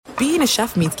being a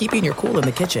chef means keeping your cool in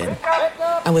the kitchen.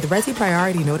 And with Resi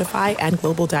Priority Notify and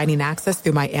Global Dining Access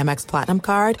through my Amex Platinum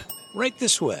card, right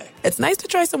this way. It's nice to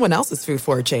try someone else's food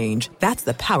for a change. That's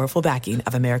the powerful backing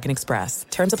of American Express.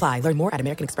 Terms apply. Learn more at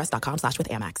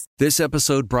americanexpress.com/withAmex. This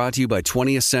episode brought to you by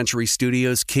 20th Century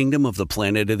Studios' Kingdom of the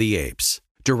Planet of the Apes.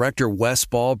 Director Wes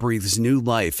Ball breathes new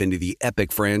life into the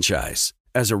epic franchise.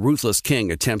 As a ruthless king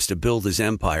attempts to build his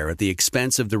empire at the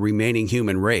expense of the remaining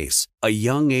human race, a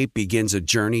young ape begins a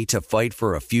journey to fight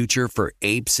for a future for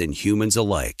apes and humans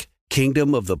alike.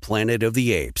 Kingdom of the Planet of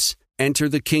the Apes. Enter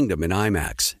the kingdom in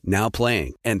IMAX, now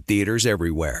playing, and theaters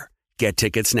everywhere. Get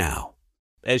tickets now.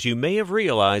 As you may have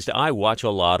realized, I watch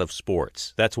a lot of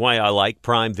sports. That's why I like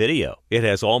Prime Video. It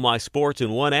has all my sports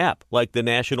in one app, like the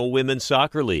National Women's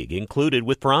Soccer League, included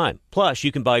with Prime. Plus,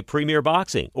 you can buy Premier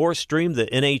Boxing or stream the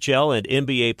NHL and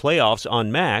NBA playoffs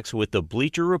on Max with the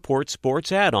Bleacher Report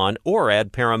Sports add-on, or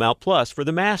add Paramount Plus for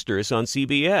the Masters on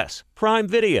CBS. Prime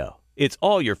Video. It's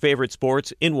all your favorite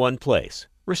sports in one place.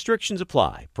 Restrictions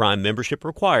apply. Prime membership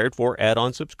required for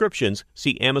add-on subscriptions.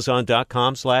 See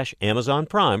Amazon.com/Amazon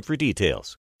Prime for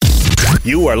details.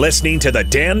 You are listening to The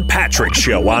Dan Patrick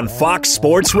Show on Fox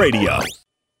Sports Radio.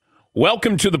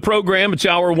 Welcome to the program. It's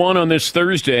hour one on this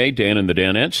Thursday. Dan and the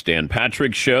Danettes, Dan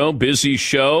Patrick Show. Busy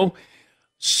show.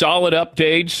 Solid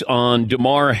updates on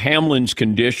Damar Hamlin's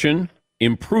condition.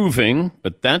 Improving,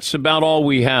 but that's about all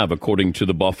we have, according to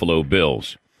the Buffalo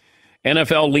Bills.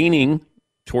 NFL leaning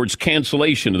towards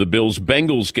cancellation of the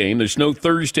Bills-Bengals game. There's no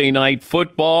Thursday night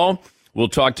football. We'll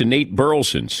talk to Nate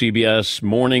Burleson, CBS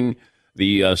Morning,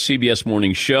 the CBS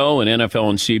Morning Show, and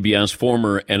NFL and CBS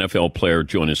former NFL player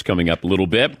join us coming up a little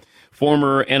bit.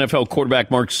 Former NFL quarterback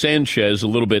Mark Sanchez a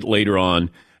little bit later on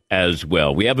as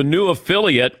well. We have a new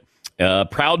affiliate,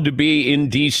 proud to be in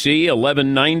D.C.,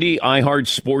 1190 iHeart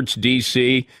Sports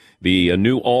D.C., the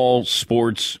new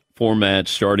all-sports format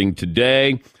starting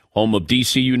today, home of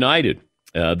D.C. United.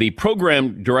 The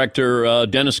program director,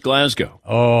 Dennis Glasgow.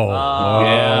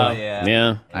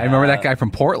 Yeah. I remember that guy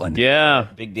from Portland. Yeah.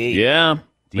 Big D. Yeah.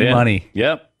 D-Money.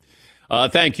 Yep.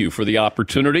 Thank you for the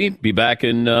opportunity. Be back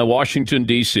in Washington,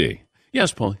 D.C.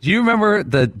 Yes, Paul. Do you remember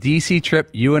the D.C. trip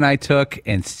you and I took,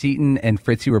 and Seton and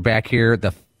Fritzy were back here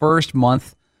the first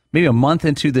month, maybe a month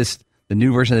into the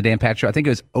new version of the Dan Patrick Show? I think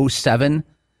it was 2007,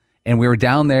 and we were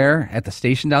down there at the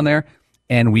station down there,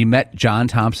 and we met John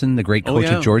Thompson, the great coach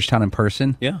of Georgetown, in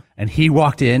person. Yeah. And he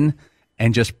walked in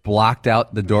and just blocked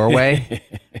out the doorway.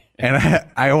 And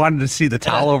I wanted to see the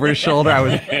towel over his shoulder.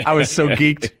 I was so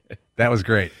geeked. That was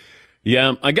great.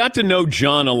 Yeah, I got to know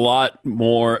John a lot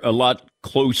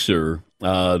closer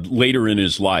later in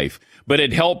his life. But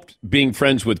it helped being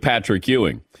friends with Patrick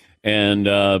Ewing.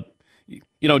 And,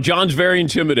 John's very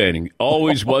intimidating.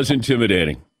 Always was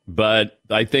intimidating. But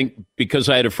I think because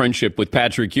I had a friendship with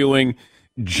Patrick Ewing,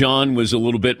 John was a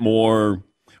little bit more,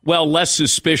 less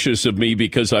suspicious of me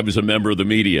because I was a member of the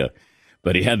media.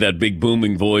 But he had that big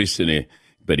booming voice,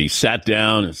 but he sat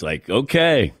down. It's like,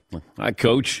 okay, hi,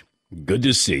 Coach. Good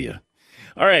to see you.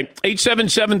 All right,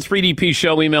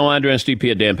 877-3DP-SHOW, email address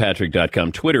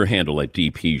dp@danpatrick.com, Twitter handle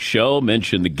 @DP-SHOW.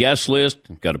 Mention the guest list.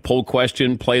 Got a poll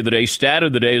question. Play of the day, stat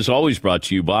of the day is always brought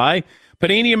to you by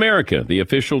Panini America, the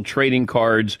official trading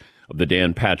cards of the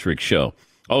Dan Patrick Show.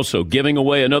 Also, giving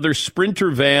away another Sprinter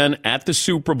van at the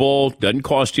Super Bowl. Doesn't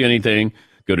cost you anything.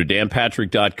 Go to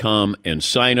danpatrick.com and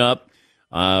sign up.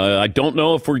 I don't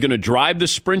know if we're going to drive the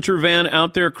Sprinter van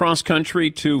out there cross country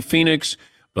to Phoenix,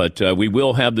 but we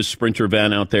will have the Sprinter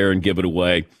van out there and give it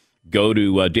away. Go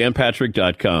to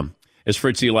danpatrick.com. As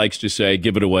Fritzy likes to say,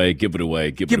 give it away, give it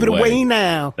away, give it away. Give it away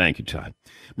now. Thank you, Todd.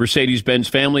 Mercedes-Benz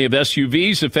family of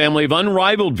SUVs, a family of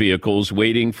unrivaled vehicles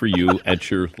waiting for you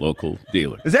at your local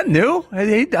dealer. Is that new? Had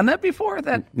he done that before?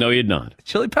 No, he had not.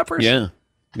 Chili Peppers? Yeah.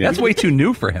 That's way too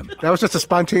new for him. That was just a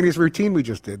spontaneous routine we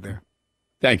just did there.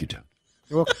 Thank you, Todd.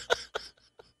 You're welcome.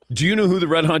 Do you know who the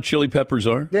Red Hot Chili Peppers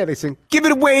are? Yeah, they sing, give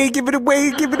it away, give it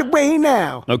away, give it away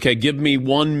now. Okay, give me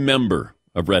one member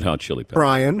of Red Hot Chili Peppers.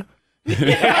 Brian.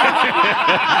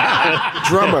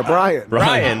 Drummer, Brian.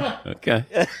 Brian. Okay.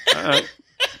 All right.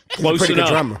 Close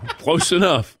enough. Close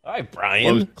enough. All right,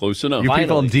 Brian. Close enough. You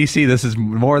people in D.C., this is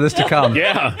more of this to come.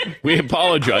 Yeah, we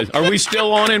apologize. Are we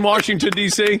still on in Washington,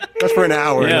 D.C.? That's for an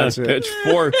hour. Yeah, that's it. it's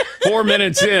 4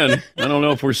 minutes in. I don't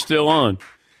know if we're still on.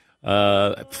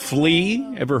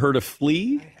 Flea. Ever heard of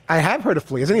Flea? I have heard of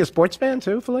Flea. Isn't he a sports fan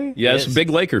too, Flea? Yes, big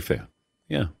Laker fan.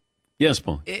 Yeah. Yes,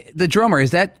 Paul. The drummer,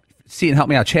 is that, see and help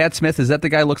me out, Chad Smith, is that the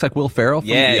guy who looks like Will Ferrell from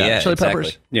Chili Peppers?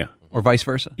 Exactly. Yeah. Or vice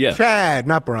versa? Yeah. Chad,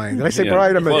 not Brian. Did I say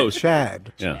Brian? I meant Close.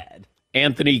 Chad. Yeah.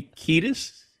 Anthony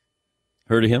Kiedis.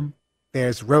 Heard of him?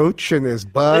 There's roach and there's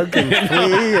bug and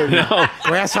flea and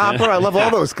grasshopper. I love all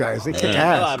those guys. They kick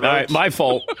ass. All right, my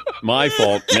fault. My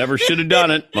fault. Never should have done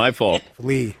it. My fault.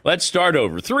 Flea. Let's start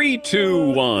over. 3,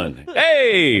 2, 1.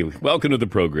 Hey, welcome to the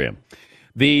program.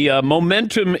 The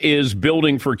momentum is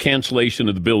building for cancellation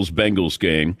of the Bills-Bengals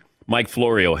game. Mike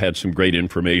Florio had some great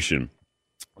information.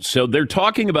 So they're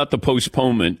talking about the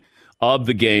postponement of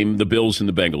the game, the Bills and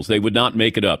the Bengals. They would not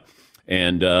make it up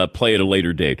and play at a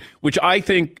later date, which I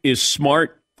think is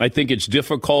smart. I think it's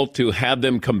difficult to have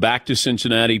them come back to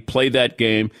Cincinnati, play that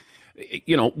game.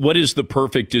 You know, what is the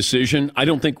perfect decision? I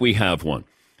don't think we have one.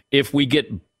 If we get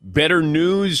better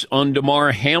news on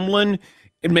Damar Hamlin,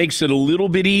 it makes it a little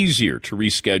bit easier to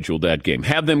reschedule that game.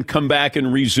 Have them come back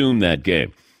and resume that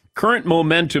game. Current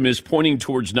momentum is pointing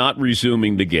towards not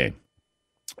resuming the game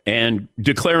and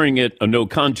declaring it a no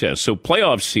contest. So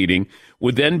playoff seeding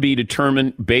would then be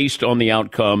determined based on the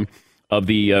outcome of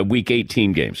the Week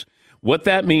 18 games. What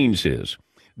that means is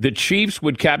the Chiefs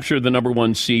would capture the number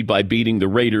 1 seed by beating the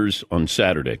Raiders on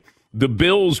Saturday. The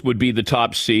Bills would be the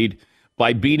top seed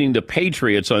by beating the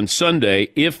Patriots on Sunday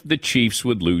if the Chiefs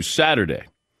would lose Saturday.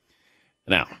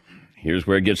 Now, here's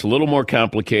where it gets a little more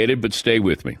complicated, but stay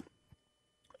with me.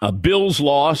 A Bills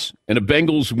loss and a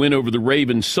Bengals win over the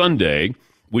Ravens Sunday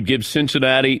would give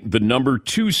Cincinnati the number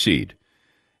 2 seed.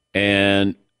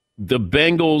 And the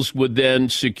Bengals would then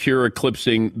secure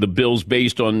eclipsing the Bills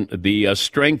based on the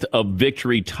strength of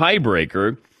victory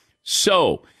tiebreaker.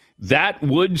 So that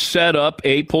would set up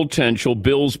a potential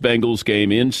Bills-Bengals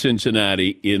game in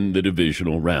Cincinnati in the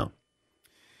divisional round.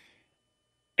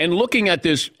 And looking at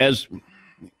this as,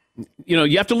 you know,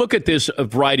 you have to look at this a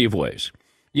variety of ways.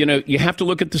 You know, you have to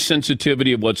look at the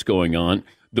sensitivity of what's going on,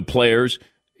 the players.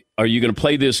 Are you going to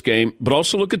play this game? But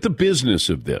also look at the business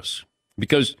of this.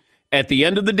 Because at the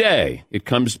end of the day, it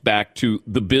comes back to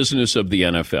the business of the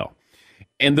NFL.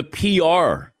 And the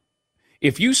PR.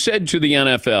 If you said to the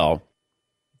NFL,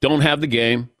 don't have the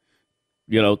game,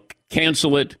 you know,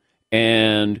 cancel it,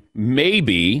 and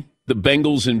maybe the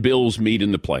Bengals and Bills meet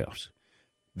in the playoffs.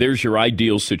 There's your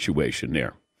ideal situation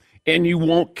there. And you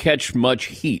won't catch much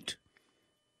heat.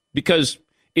 Because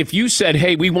if you said,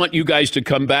 hey, we want you guys to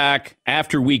come back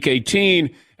after Week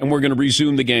 18 and we're going to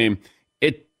resume the game,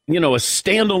 a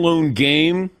standalone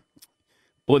game,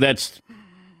 well,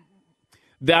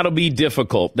 that'll be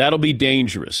difficult. That'll be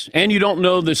dangerous. And you don't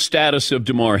know the status of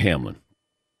Damar Hamlin.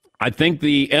 I think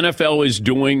the NFL is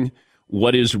doing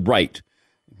what is right.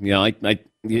 You know,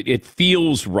 it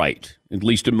feels right, at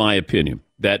least in my opinion,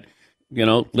 that, you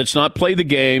know, let's not play the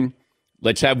game.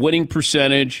 Let's have winning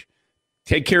percentage.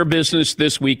 Take care of business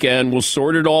this weekend. We'll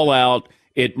sort it all out.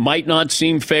 It might not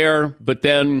seem fair, but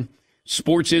then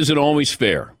sports isn't always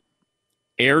fair.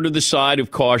 Err to the side of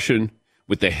caution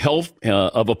with the health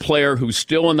of a player who's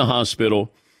still in the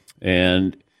hospital.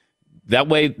 And that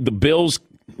way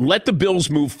let the Bills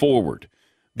move forward.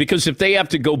 Because if they have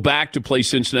to go back to play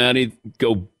Cincinnati,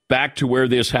 go back to where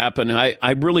this happened,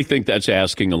 I really think that's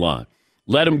asking a lot.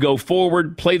 Let them go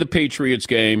forward, play the Patriots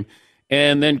game,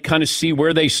 and then kind of see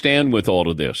where they stand with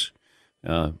all of this.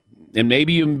 And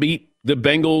maybe you beat the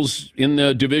Bengals in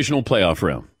the divisional playoff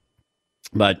round.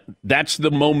 But that's the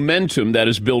momentum that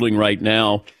is building right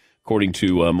now, according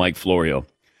to Mike Florio.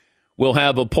 We'll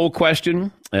have a poll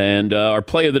question, and our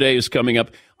play of the day is coming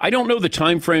up. I don't know the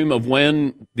time frame of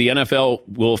when the NFL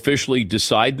will officially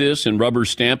decide this and rubber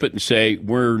stamp it and say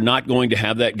we're not going to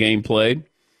have that game played.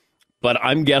 But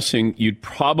I'm guessing you'd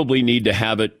probably need to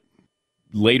have it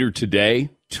later today,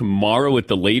 tomorrow at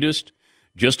the latest,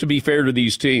 just to be fair to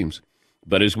these teams.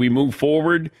 But as we move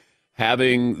forward,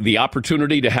 having the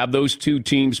opportunity to have those two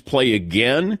teams play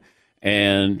again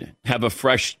and have a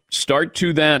fresh start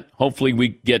to that, hopefully we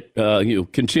get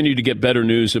continue to get better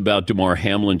news about Damar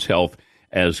Hamlin's health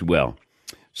as well.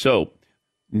 So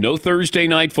no Thursday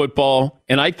night football,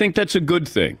 and I think that's a good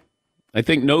thing. I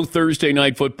think no Thursday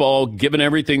night football, given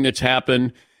everything that's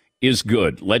happened, is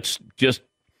good. Let's just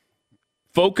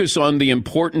focus on the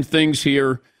important things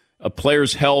here, a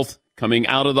player's health coming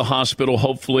out of the hospital,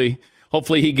 hopefully.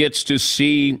 Hopefully he gets to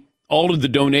see all of the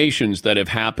donations that have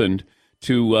happened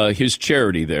to his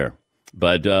charity there.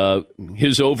 But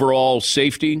his overall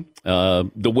safety,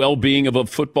 the well-being of a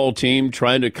football team,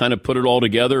 trying to kind of put it all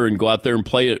together and go out there and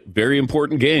play a very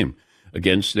important game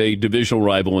against a divisional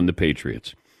rival in the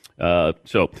Patriots.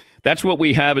 So that's what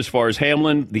we have as far as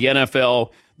Hamlin, the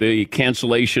NFL, the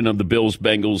cancellation of the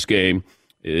Bills-Bengals game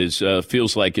is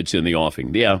feels like it's in the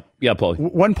offing. Yeah, Paul.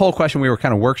 One poll question we were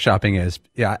kind of workshopping is,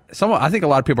 I think a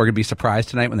lot of people are going to be surprised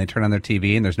tonight when they turn on their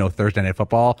TV and there's no Thursday Night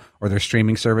Football, or their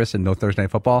streaming service and no Thursday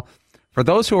Night Football. For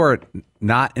those who are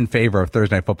not in favor of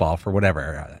Thursday Night Football for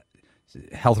whatever,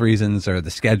 health reasons or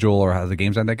the schedule or how the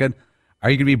games aren't that good, are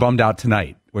you going to be bummed out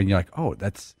tonight when you're like, oh,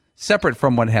 that's separate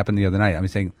from what happened the other night? I'm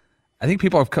saying, I think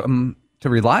people have come to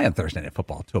rely on Thursday Night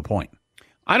Football to a point.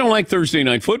 I don't like Thursday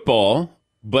Night Football,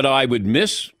 but I would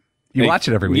miss. You watch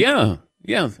it every week.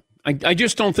 Yeah. I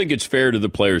just don't think it's fair to the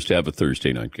players to have a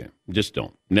Thursday night game. Just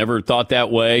don't. Never thought that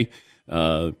way.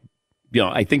 I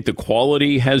think the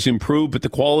quality has improved, but the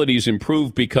quality's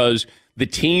improved because the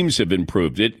teams have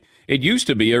improved. It used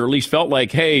to be, or at least felt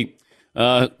like, hey, who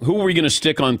are we going to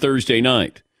stick on Thursday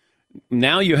night?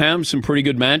 Now you have some pretty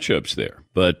good matchups there.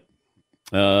 But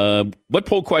what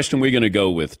poll question are we going to go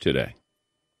with today?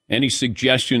 Any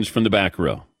suggestions from the back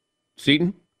row?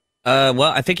 Seton? Well,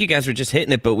 I think you guys were just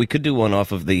hitting it, but we could do one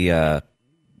off of the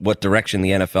what direction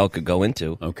the NFL could go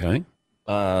into. Okay.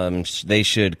 They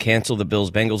should cancel the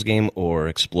Bills-Bengals game or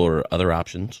explore other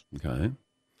options. Okay.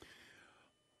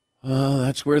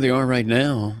 That's where they are right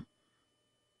now.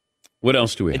 What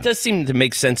else do we have? It does seem to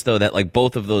make sense, though, that like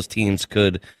both of those teams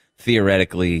could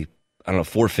theoretically,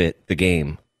 forfeit the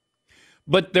game.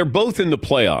 But they're both in the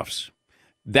playoffs.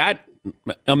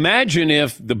 Imagine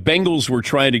if the Bengals were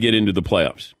trying to get into the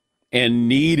playoffs and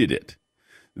needed it.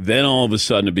 Then all of a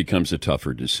sudden it becomes a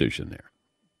tougher decision there.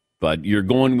 But you're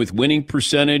going with winning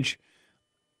percentage.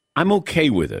 I'm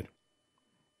okay with it.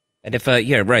 And if,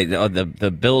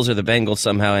 the Bills or the Bengals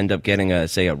somehow end up getting a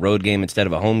road game instead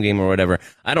of a home game or whatever,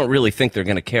 I don't really think they're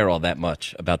going to care all that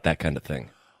much about that kind of thing.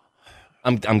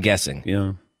 I'm guessing.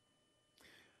 Yeah.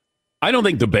 I don't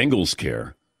think the Bengals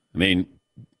care. I mean,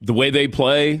 the way they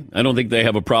play, I don't think they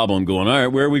have a problem going, all right,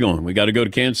 where are we going? We got to go to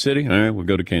Kansas City? All right, we'll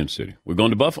go to Kansas City. We're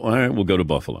going to Buffalo? All right, we'll go to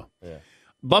Buffalo. Yeah.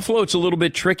 Buffalo, it's a little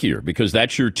bit trickier because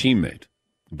that's your teammate.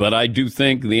 But I do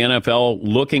think the NFL,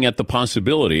 looking at the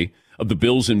possibility of the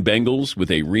Bills and Bengals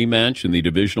with a rematch in the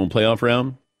divisional playoff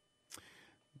round,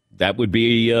 that would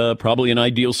be probably an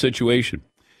ideal situation.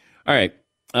 All right.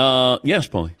 Yes,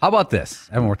 Paulie. How about this?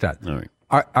 I haven't worked out. All right.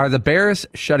 Are the Bears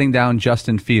shutting down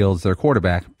Justin Fields, their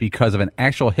quarterback, because of an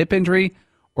actual hip injury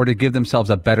or to give themselves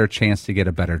a better chance to get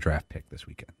a better draft pick this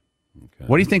weekend? Okay.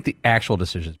 What do you think the actual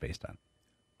decision is based on?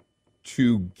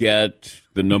 To get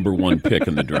the number one pick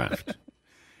in the draft.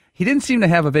 He didn't seem to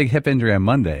have a big hip injury on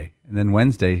Monday, and then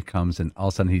Wednesday comes, and all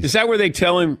of a sudden he's... Is that where they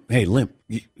tell him, hey, limp,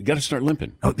 you got to start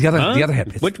limping? Oh, the other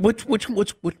hip.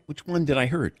 Which one did I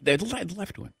hear? The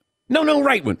left one. No,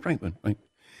 right one. Right.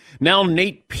 Now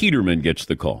Nate Peterman gets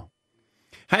the call.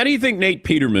 How do you think Nate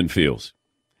Peterman feels?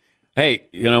 Hey,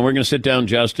 we're going to sit down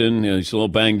Justin. He's a little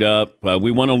banged up.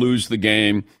 We want to lose the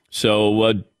game.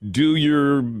 So do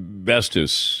your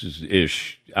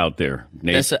bestest-ish out there,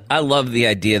 Nate. I love the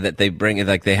idea that they bring it,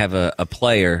 like they have a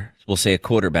player, we'll say a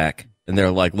quarterback, and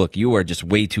they're like, look, you are just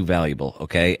way too valuable,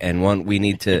 okay? And we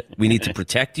need to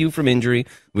protect you from injury.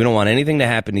 We don't want anything to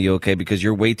happen to you, okay? Because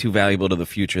you're way too valuable to the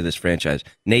future of this franchise.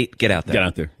 Nate, get out there. Get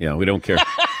out there. Yeah, we don't care.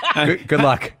 Good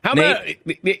luck. How about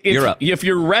you're up. If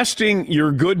you're resting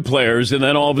your good players and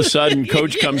then all of a sudden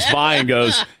coach comes by and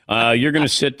goes, you're going to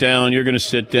sit down,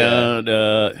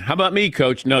 how about me,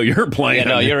 coach? No, you're playing.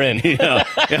 Yeah, no, you're in.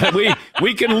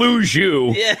 We can lose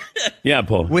you. Yeah,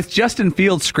 Paul. With Justin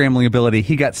Fields' scrambling ability,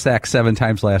 he got sacked 7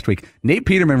 times last week. Nate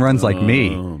Peterman runs like me.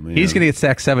 Man. He's going to get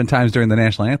sacked 7 times during the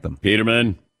national anthem.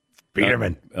 Peterman.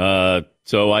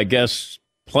 So I guess...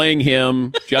 playing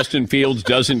him, Justin Fields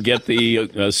doesn't get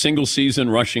the single-season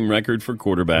rushing record for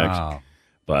quarterbacks. Wow.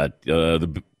 But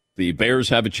the Bears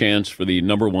have a chance for the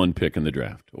number 1 pick in the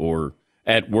draft, or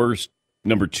at worst,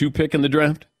 number 2 pick in the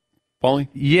draft. Paulie?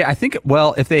 Yeah, I think.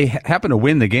 Well, if they happen to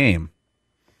win the game.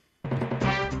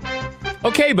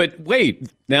 Okay, but wait.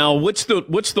 Now, what's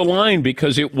the line?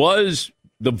 Because it was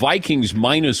the Vikings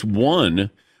 -1,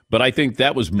 but I think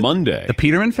that was Monday. The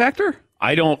Peterman factor?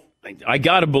 I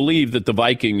got to believe that the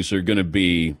Vikings are going to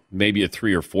be maybe a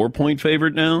 3 or 4 point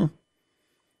favorite now.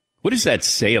 What does that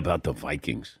say about the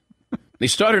Vikings? They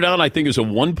started out, I think, as a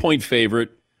 1 point favorite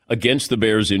against the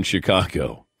Bears in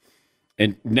Chicago.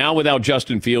 And now without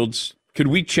Justin Fields, could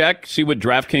we see what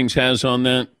DraftKings has on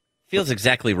that? Feels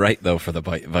exactly right, though, for the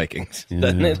Vikings,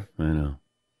 doesn't it? I know.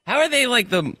 How are they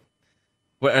like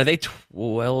are they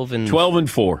 12 and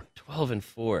 4? 12 and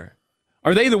 4.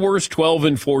 Are they the worst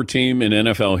 12-4 team in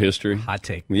NFL history? Hot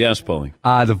take. Yes, Paulie.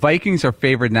 The Vikings are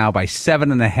favored now by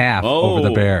 7.5 over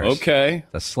the Bears. Okay.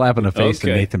 A slap in the face to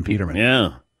Nathan Peterman.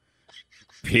 Yeah.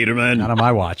 Peterman. Not on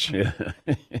my watch. Yeah.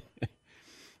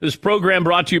 This program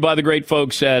brought to you by the great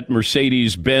folks at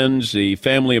Mercedes-Benz, the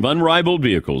family of unrivaled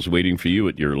vehicles waiting for you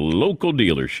at your local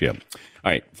dealership.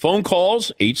 All right. Phone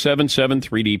calls,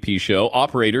 877-3DP-SHOW.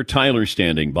 Operator Tyler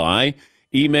standing by.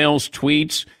 Emails,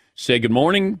 tweets. Say good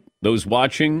morning. those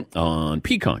watching on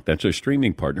Peacock, that's our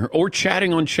streaming partner, or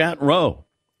chatting on Chat Row.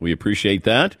 We appreciate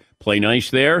that. Play nice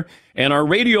there. And our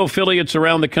radio affiliates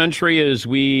around the country as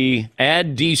we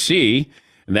add DC,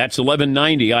 and that's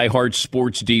 1190 iHeart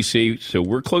Sports DC. So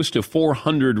we're close to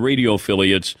 400 radio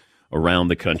affiliates around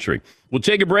the country. We'll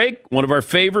take a break. One of our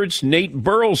favorites, Nate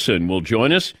Burleson, will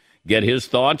join us, get his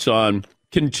thoughts on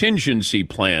contingency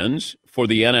plans for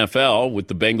the NFL with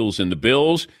the Bengals and the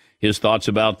Bills, his thoughts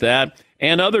about that,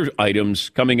 and other items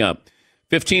coming up.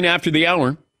 15 after the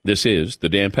hour, this is The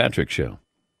Dan Patrick Show.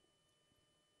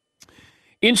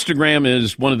 Instagram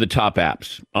is one of the top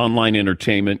apps, online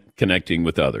entertainment, connecting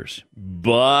with others,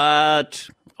 but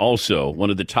also one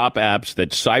of the top apps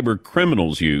that cyber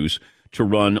criminals use to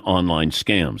run online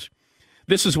scams.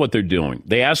 This is what they're doing.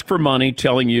 They ask for money,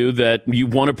 telling you that you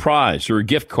won a prize or a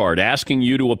gift card, asking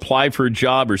you to apply for a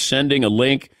job, or sending a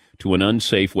link to an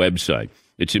unsafe website.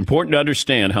 It's important to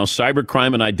understand how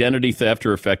cybercrime and identity theft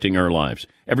are affecting our lives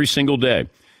every single day.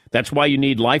 That's why you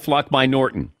need LifeLock by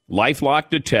Norton. LifeLock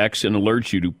detects and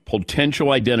alerts you to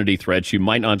potential identity threats you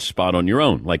might not spot on your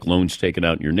own, like loans taken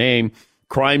out in your name,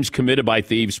 crimes committed by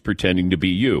thieves pretending to be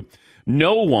you.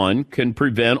 No one can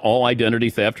prevent all identity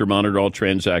theft or monitor all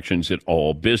transactions at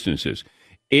all businesses.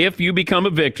 If you become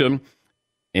a victim,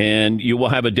 and you will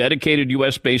have a dedicated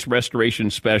U.S.-based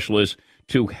restoration specialist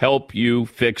to help you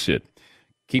fix it.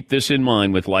 Keep this in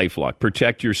mind with LifeLock.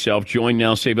 Protect yourself. Join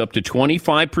now. Save up to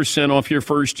 25% off your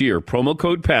first year. Promo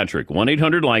code Patrick,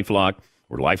 1-800-LifeLock,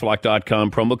 or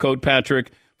LifeLock.com. Promo code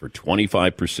Patrick for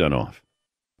 25% off.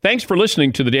 Thanks for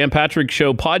listening to the Dan Patrick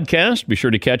Show podcast. Be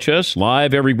sure to catch us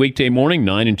live every weekday morning,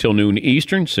 9 until noon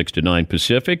Eastern, 6 to 9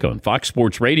 Pacific on Fox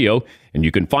Sports Radio. And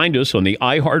you can find us on the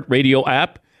iHeartRadio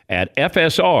app at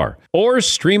FSR, or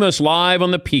stream us live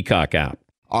on the Peacock app.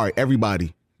 All right,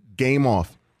 everybody, game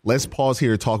off. Let's pause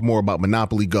here to talk more about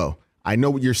Monopoly Go. I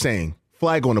know what you're saying.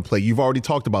 Flag on the play. You've already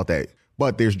talked about that.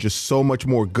 But there's just so much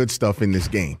more good stuff in this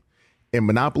game. In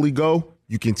Monopoly Go,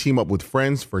 you can team up with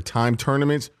friends for timed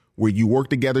tournaments where you work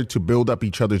together to build up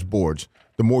each other's boards.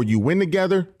 The more you win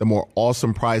together, the more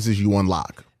awesome prizes you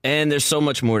unlock. And there's so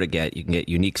much more to get. You can get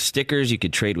unique stickers. You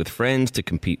could trade with friends to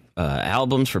compete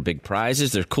albums for big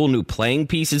prizes. There's cool new playing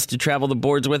pieces to travel the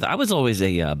boards with. I was always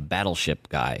a Battleship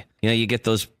guy. You know, you get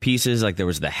those pieces, like there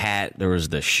was the hat, there was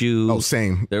the shoe. Oh,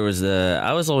 same.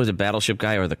 I was always a Battleship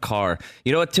guy, or the car.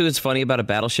 You know what, too, is funny about a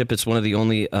Battleship? It's one of the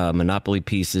only Monopoly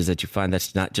pieces that you find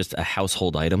that's not just a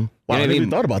household item. Wow, You know I never even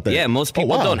thought about that. Yeah, most people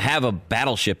wow. don't have a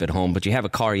Battleship at home, but you have a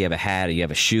car, you have a hat, you have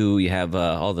a shoe, you have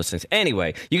all those things.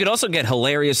 Anyway, you could also get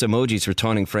hilarious emojis for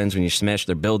taunting friends when you smash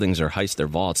their buildings or heist their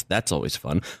vaults. That's always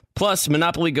fun. Plus,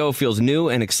 Monopoly Go feels new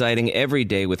and exciting every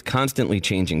day with constantly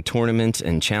changing tournaments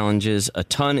and challenges. A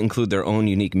ton include their own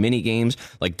unique mini games,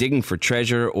 like digging for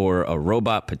treasure or a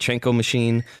robot Pachinko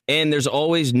machine. And there's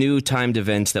always new timed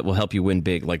events that will help you win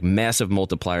big, like massive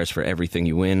multipliers for everything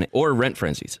you win, or rent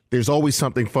frenzies. There's always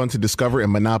something fun to discover in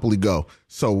Monopoly Go.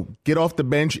 So get off the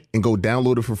bench and go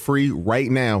download it for free right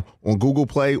now on Google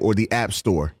Play or the App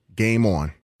Store. Game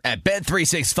on. At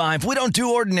Bet365, we don't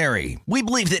do ordinary. We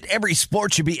believe that every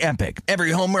sport should be epic.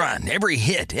 Every home run, every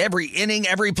hit, every inning,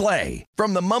 every play.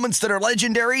 From the moments that are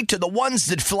legendary to the ones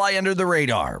that fly under the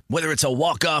radar. Whether it's a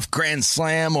walk-off grand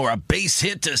slam or a base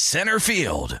hit to center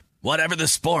field. Whatever the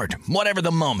sport, whatever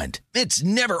the moment, it's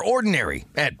never ordinary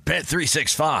at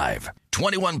Bet365.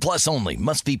 21 plus only.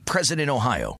 Must be present in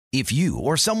Ohio. If you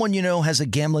or someone you know has a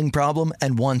gambling problem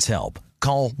and wants help,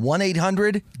 call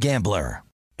 1-800-GAMBLER.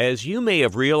 As you may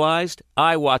have realized,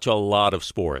 I watch a lot of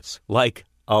sports. Like,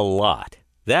 a lot.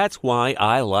 That's why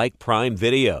I like Prime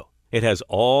Video. It has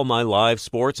all my live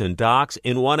sports and docs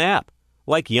in one app.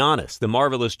 Like Giannis, The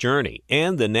Marvelous Journey,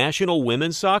 and the National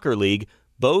Women's Soccer League,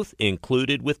 both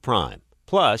included with Prime.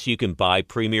 Plus, you can buy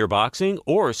Premier Boxing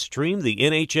or stream the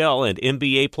NHL and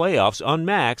NBA playoffs on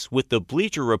Max with the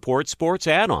Bleacher Report Sports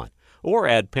add-on, or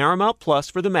add Paramount Plus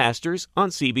for the Masters on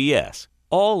CBS.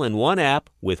 All in one app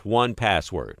with one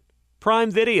password.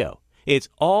 Prime Video. It's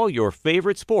all your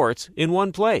favorite sports in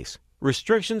one place.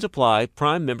 Restrictions apply.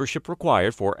 Prime membership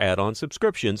required for add-on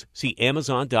subscriptions. See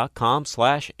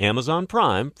Amazon.com/Amazon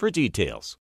Prime for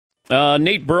details.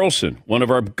 Nate Burleson, one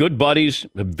of our good buddies,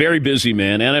 a very busy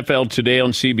man. NFL Today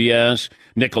on CBS,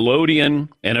 Nickelodeon,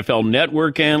 NFL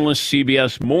Network analyst,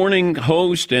 CBS morning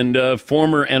host, and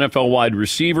former NFL wide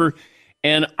receiver.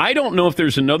 And I don't know if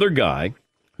there's another guy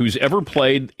who's ever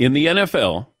played in the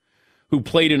NFL who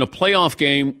played in a playoff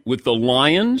game with the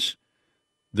Lions,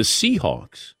 the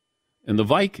Seahawks, and the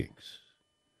Vikings.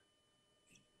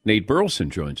 Nate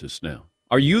Burleson joins us now.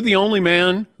 Are you the only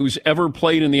man who's ever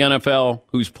played in the NFL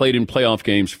who's played in playoff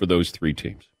games for those three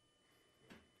teams?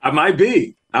 I might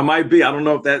be. I don't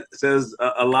know if that says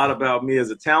a lot about me as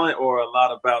a talent or a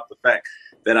lot about the fact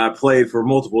that I played for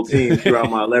multiple teams throughout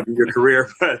my 11-year career.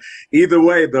 But either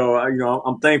way, though,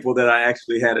 I'm thankful that I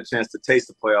actually had a chance to taste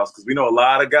the playoffs, because we know a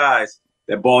lot of guys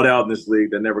that balled out in this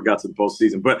league that never got to the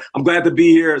postseason. But I'm glad to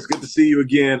be here. It's good to see you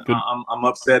again. I'm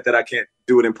upset that I can't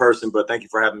do it in person, but thank you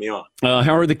for having me on.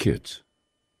 How are the kids?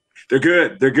 They're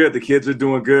good. The kids are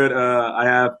doing good. I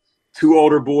have 2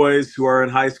 older boys who are in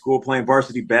high school playing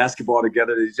varsity basketball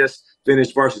together. They just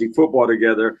finished varsity football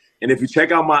together. And if you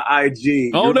check out my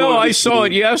IG. Oh, no, I saw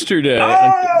it yesterday.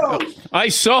 Oh! I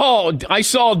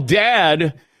saw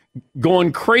Dad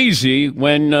going crazy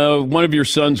when one of your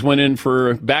sons went in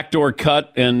for a backdoor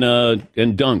cut and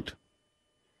dunked.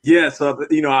 Yeah, so,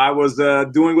 I was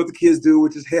doing what the kids do,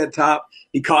 which is head top.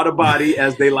 He caught a body,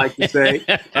 as they like to say,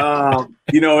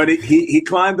 and he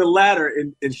climbed the ladder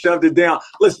and shoved it down.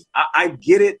 Listen, I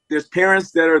get it. There's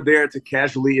parents that are there to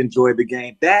casually enjoy the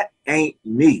game. That ain't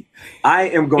me. I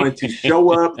am going to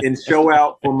show up and show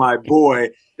out for my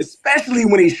boy, especially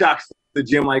when he shocks the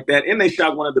gym like that. And they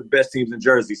shocked one of the best teams in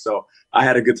Jersey, so I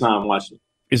had a good time watching.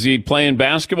 Is he playing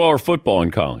basketball or football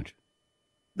in college?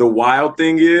 The wild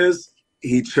thing is,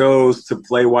 he chose to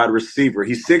play wide receiver.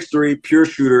 He's 6'3", pure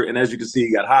shooter, and as you can see,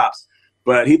 he got hops.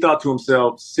 But he thought to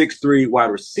himself, 6'3",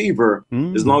 wide receiver,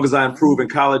 as long as I improve in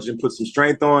college and put some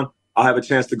strength on, I'll have a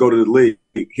chance to go to the league.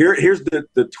 Here's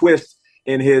the twist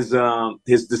in his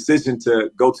decision to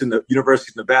go to the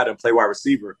University of Nevada and play wide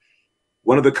receiver.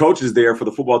 One of the coaches there for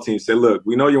the football team said, look,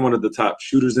 we know you're one of the top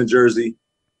shooters in Jersey.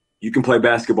 You can play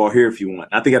basketball here if you want.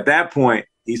 I think at that point,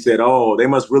 he said, oh, they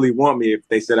must really want me if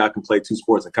they said I can play 2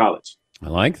 sports in college. I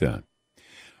like that.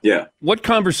 Yeah. What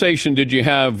conversation did you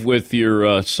have with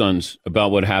your sons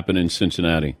about what happened in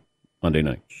Cincinnati Monday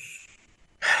night?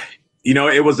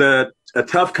 It was a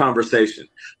tough conversation.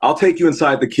 I'll take you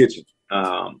inside the kitchen.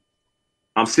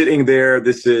 I'm sitting there.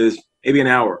 This is maybe an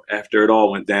hour after it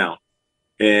all went down.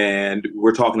 And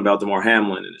we're talking about Damar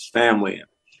Hamlin and his family.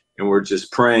 And we're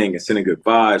just praying and sending good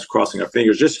vibes, crossing our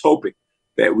fingers, just hoping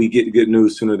that we get good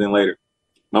news sooner than later.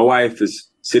 My wife is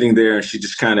sitting there and she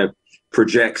just kind of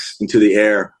projects into the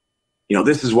air.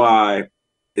 This is why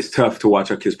it's tough to watch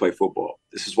our kids play football.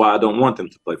 This is why I don't want them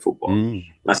to play football.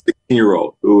 My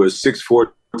 16-year-old, who is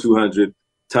 6'4", 200,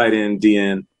 tight end,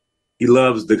 DN, he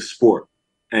loves the sport.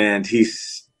 And he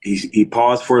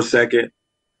paused for a second.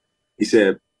 He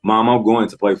said, Mom, I'm going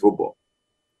to play football.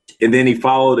 And then he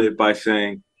followed it by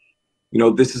saying,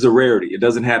 this is a rarity. It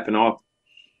doesn't happen often.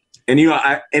 And,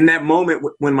 in that moment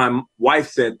when my wife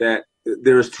said that,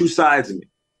 there's 2 sides of me.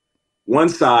 One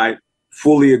side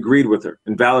fully agreed with her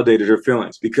and validated her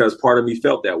feelings because part of me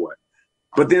felt that way.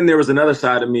 But then there was another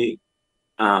side of me,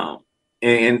 and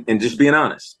just being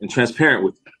honest and transparent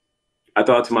with you. I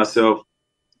thought to myself,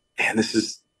 man, this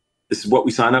is what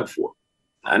we signed up for.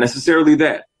 Not necessarily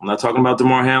that. I'm not talking about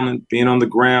Damar Hamlin being on the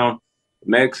ground,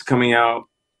 medics coming out,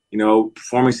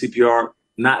 performing CPR,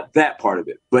 not that part of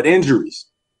it. But injuries,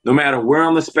 no matter where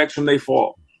on the spectrum they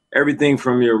fall, everything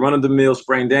from your run-of-the-mill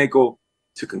sprained ankle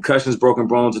to concussions, broken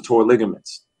bones, and torn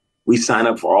ligaments. We sign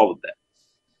up for all of that.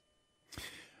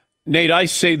 Nate, I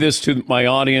say this to my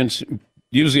audience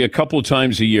usually a couple of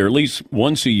times a year, at least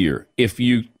once a year. If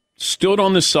you stood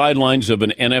on the sidelines of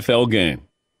an NFL game,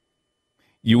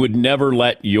 you would never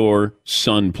let your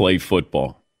son play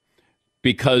football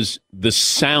because the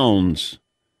sounds,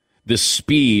 the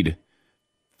speed,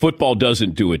 football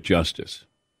doesn't do it justice.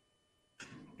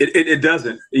 It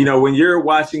doesn't. When you're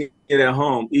watching it at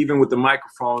home, even with the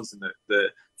microphones and the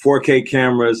 4K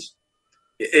cameras,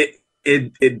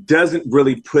 it doesn't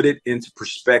really put it into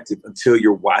perspective until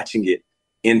you're watching it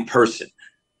in person.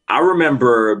 I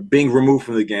remember being removed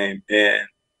from the game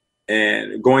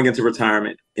and going into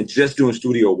retirement and just doing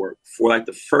studio work for like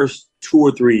the first 2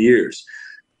 or 3 years.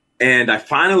 And I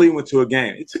finally went to a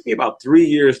game. It took me about 3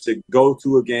 years to go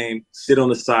to a game, sit on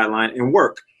the sideline, and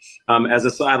work as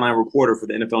a sideline reporter for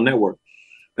the NFL Network.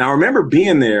 Now, I remember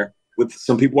being there with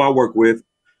some people I work with,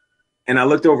 and I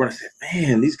looked over and I said,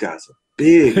 man, these guys are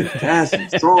big and fast and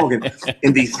strong,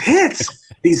 and these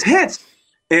hits.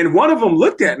 And one of them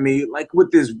looked at me like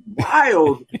with this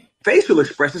wild facial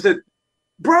expression and said,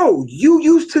 bro, you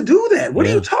used to do that. What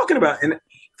are you talking about? And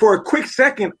for a quick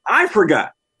second, I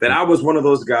forgot that I was one of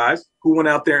those guys who went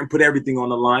out there and put everything on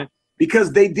the line,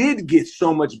 because they did get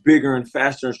so much bigger and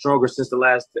faster and stronger since the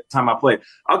last time I played.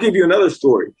 I'll give you another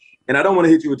story, and I don't want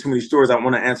to hit you with too many stories. I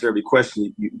want to answer every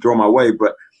question you throw my way,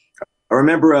 but I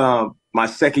remember my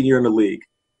second year in the league,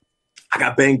 I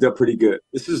got banged up pretty good.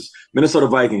 This is Minnesota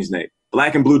Vikings, Nate,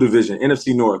 black and blue division,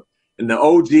 NFC North. And the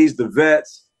OGs, the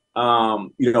vets,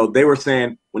 they were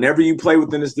saying, whenever you play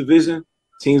within this division,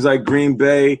 teams like Green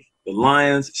Bay, the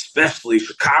Lions, especially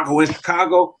Chicago. In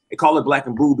Chicago, they call it black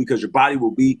and blue because your body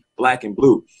will be black and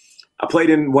blue. I played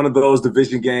in one of those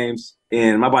division games,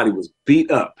 and my body was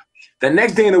beat up. The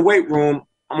next day in the weight room,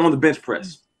 I'm on the bench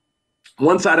press.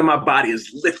 One side of my body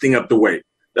is lifting up the weight.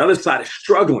 The other side is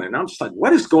struggling. I'm just like,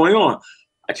 what is going on?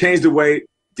 I changed the weight,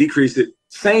 decreased it.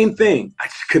 Same thing. I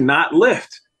just could not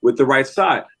lift with the right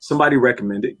side. Somebody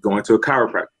recommended going to a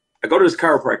chiropractor. I go to this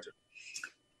chiropractor.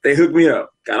 They hook me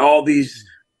up. Got all these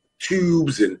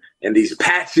tubes and these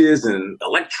patches and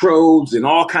electrodes and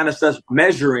all kind of stuff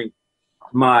measuring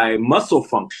my muscle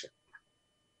function.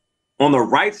 On the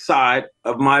right side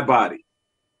of my body,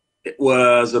 it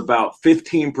was about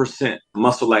 15%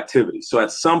 muscle activity. So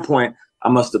at some point, I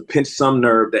must have pinched some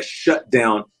nerve that shut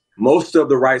down most of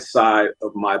the right side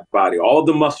of my body, all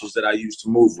the muscles that I used to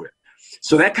move with.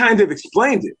 So that kind of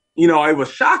explained it. You know, it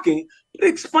was shocking, but it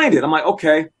explained it. I'm like,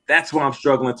 okay, that's why I'm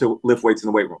struggling to lift weights in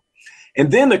the weight room.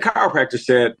 And then the chiropractor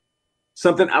said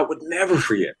something I would never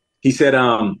forget. He said,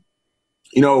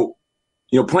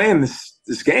 playing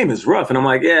this game is rough. And I'm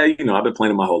like, yeah, I've been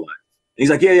playing it my whole life. And he's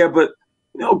like, yeah, but,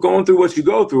 going through what you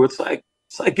go through, it's like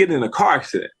getting in a car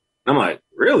accident. And I'm like,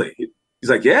 really? He's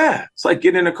like, yeah, it's like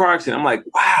getting in a car accident. I'm like,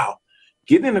 wow,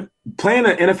 playing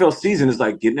an NFL season is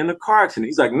like getting in a car accident.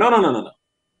 He's like, no.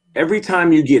 Every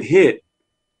time you get hit,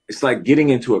 it's like getting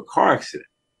into a car accident.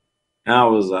 And I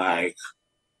was like,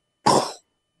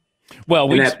 well,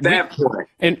 we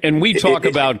talk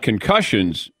about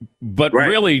concussions, but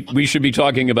really we should be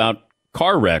talking about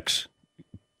car wrecks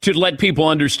to let people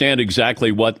understand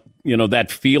exactly what,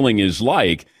 that feeling is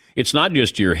like. It's not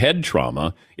just your head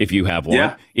trauma, if you have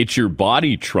one, it's your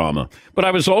body trauma. But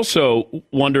I was also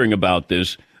wondering about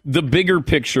this, the bigger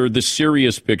picture, the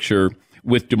serious picture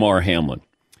with Damar Hamlin.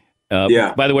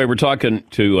 By the way, we're talking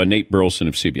to Nate Burleson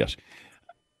of CBS.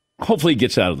 Hopefully he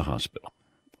gets out of the hospital.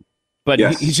 But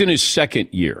he's in his second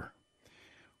year.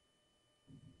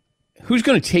 Who's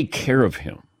going to take care of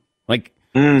him? Like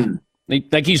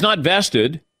he's not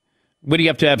vested. Would he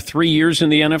have to have 3 years in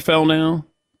the NFL now?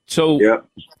 So,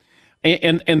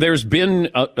 and there's been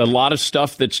a lot of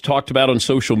stuff that's talked about on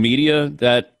social media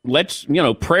that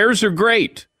prayers are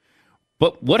great.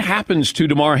 But what happens to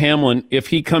Damar Hamlin if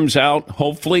he comes out,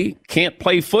 hopefully, can't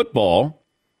play football?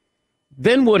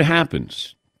 Then what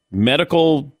happens?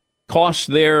 Medical costs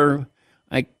there.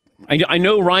 I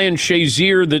know Ryan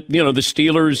Shazier that, the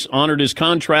Steelers honored his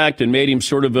contract and made him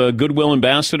sort of a goodwill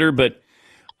ambassador. But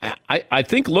I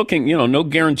think looking, no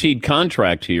guaranteed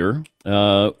contract here.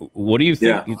 What do you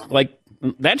think? Yeah. Like,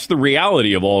 that's the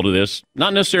reality of all of this.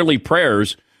 Not necessarily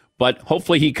prayers, but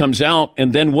hopefully he comes out.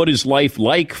 And then what is life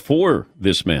like for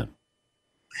this man?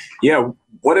 Yeah.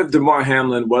 What if Damar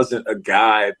Hamlin wasn't a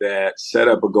guy that set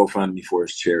up a GoFundMe for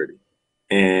his charity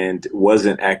and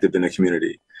wasn't active in the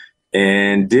community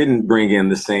and didn't bring in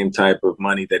the same type of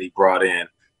money that he brought in?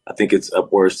 I think it's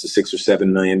upwards to $6 or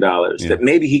 $7 million that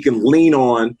maybe he can lean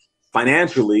on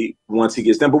financially once he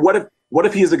gets done. But what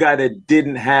if he's a guy that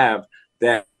didn't have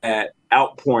that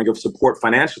outpouring of support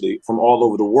financially from all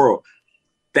over the world?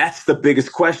 That's the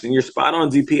biggest question. You're spot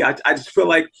on, DP. I just feel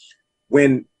like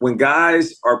when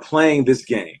guys are playing this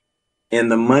game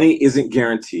and the money isn't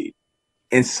guaranteed,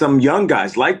 and some young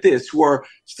guys like this who are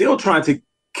still trying to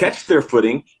catch their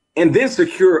footing and then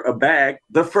secure a bag,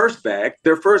 their first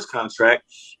contract,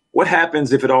 what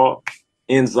happens if it all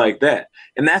ends like that?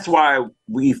 And that's why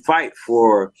we fight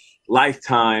for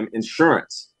lifetime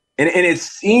insurance. And it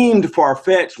seemed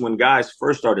far-fetched when guys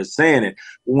first started saying it.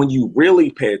 But when you really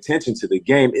pay attention to the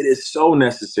game, it is so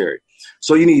necessary.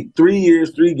 So you need 3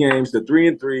 years, 3 games, the 3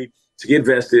 and 3 to get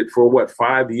vested for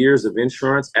 5 years of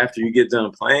insurance after you get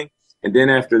done playing. And then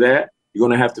after that, you're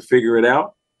going to have to figure it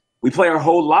out. We play our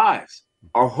whole lives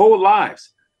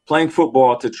playing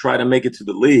football to try to make it to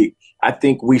the league. I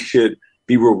think we should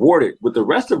be rewarded with the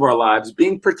rest of our lives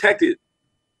being protected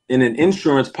in an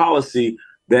insurance policy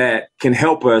that can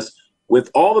help us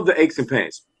with all of the aches and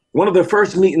pains. One of the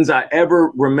first meetings I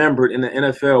ever remembered in the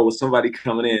NFL was somebody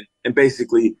coming in and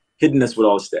basically hitting us with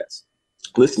all the stats.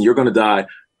 Listen, you're going to die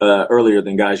earlier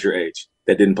than guys your age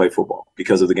that didn't play football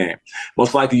because of the game.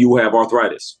 Most likely you will have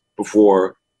arthritis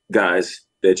before guys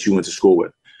that you went to school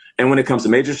with. And when it comes to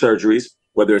major surgeries,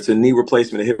 whether it's a knee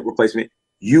replacement, a hip replacement,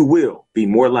 you will be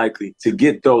more likely to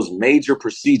get those major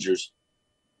procedures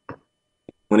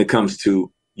when it comes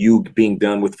to you being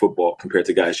done with football compared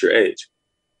to guys your age.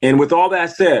 And with all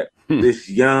that said, this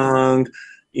young,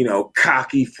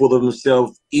 cocky, full of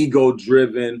himself,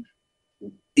 ego-driven,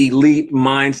 elite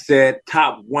mindset,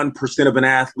 top 1% of an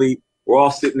athlete, we're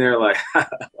all sitting there like, I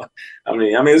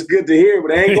mean, it's good to hear,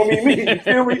 but it ain't going to be me. You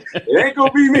feel me? It ain't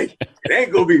going to be me. It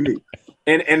ain't going to be me.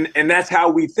 And that's how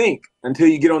we think until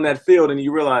you get on that field and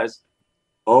you realize,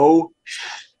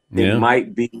 it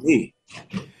might be me.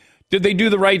 Did they do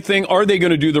the right thing? Are they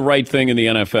going to do the right thing in the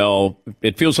NFL?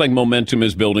 It feels like momentum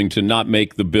is building to not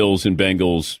make the Bills and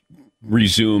Bengals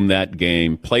resume that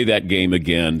game, play that game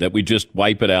again, that we just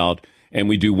wipe it out and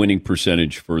we do winning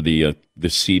percentage for the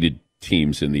seeded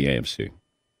teams in the AFC.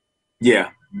 Yeah,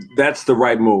 that's the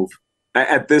right move.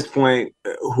 At this point,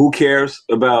 who cares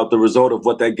about the result of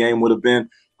what that game would have been?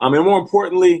 I mean, more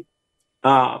importantly,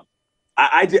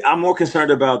 I'm more concerned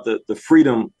about the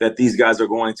freedom that these guys are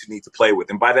going to need to play with.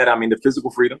 And by that, I mean the physical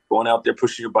freedom, going out there,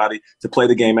 pushing your body to play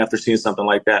the game after seeing something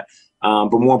like that.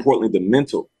 But more importantly, the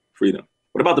mental freedom.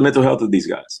 What about the mental health of these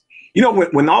guys? You know,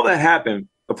 when all that happened,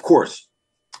 of course,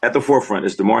 at the forefront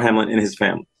is Damar Hamlin and his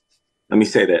family. Let me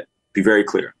say that, be very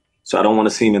clear. So I don't want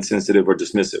to seem insensitive or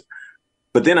dismissive.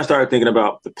 But then I started thinking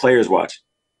about the players watching,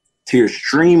 tears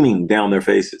streaming down their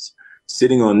faces,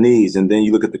 sitting on knees. And then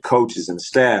you look at the coaches and the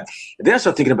staff. And then I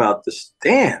started thinking about the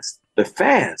stands, the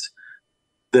fans,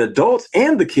 the adults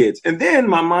and the kids. And then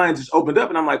my mind just opened up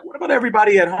and I'm like, what about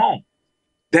everybody at home?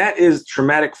 That is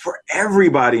traumatic for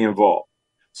everybody involved.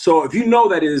 So if you know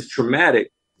that it is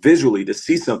traumatic visually to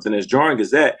see something as jarring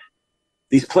as that,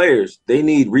 these players, they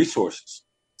need resources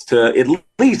to at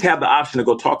least have the option to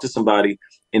go talk to somebody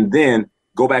and then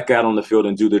go back out on the field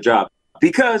and do their job.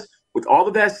 Because with all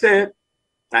of that said,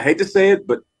 I hate to say it,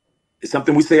 but it's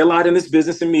something we say a lot in this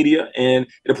business and media, and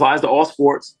it applies to all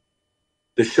sports.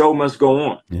 The show must go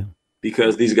on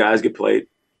because these guys get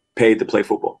paid to play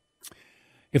football.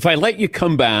 If I let you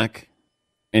come back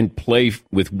and play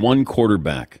with one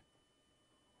quarterback,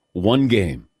 one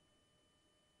game,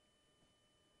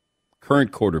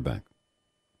 current quarterback.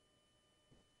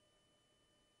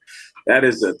 That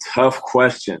is a tough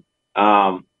question.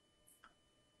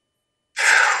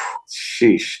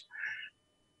 Sheesh.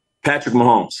 Patrick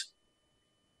Mahomes.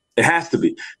 It has to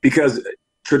be because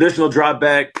traditional drop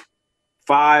back,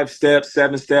 5-step,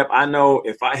 7-step. I know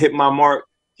if I hit my mark,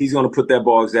 he's going to put that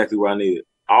ball exactly where I need it.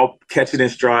 I'll catch it in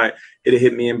stride. It'll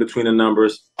hit me in between the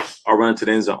numbers. I'll run to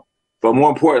the end zone. But more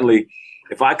importantly,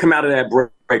 if I come out of that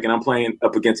break and I'm playing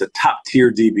up against a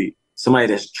top-tier DB, somebody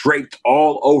that's draped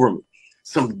all over me,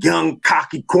 some young,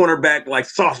 cocky cornerback like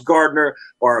Sauce Gardner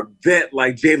or a vet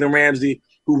like Jalen Ramsey,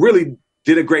 who really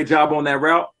did a great job on that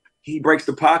route. He breaks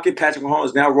the pocket. Patrick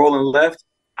Mahomes now rolling left.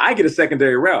 I get a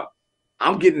secondary route.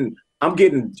 I'm getting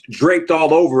draped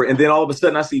all over, and then all of a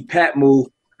sudden I see Pat move.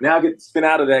 Now I get to spin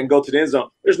out of that and go to the end zone.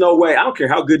 There's no way. I don't care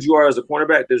how good you are as a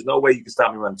cornerback. There's no way you can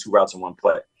stop me running 2 routes in one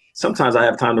play. Sometimes I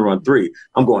have time to run 3.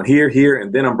 I'm going here,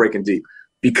 and then I'm breaking deep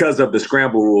because of the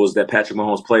scramble rules that Patrick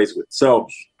Mahomes plays with. So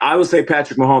I would say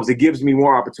Patrick Mahomes, it gives me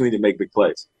more opportunity to make big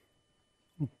plays.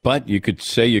 But you could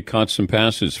say you caught some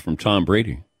passes from Tom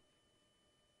Brady.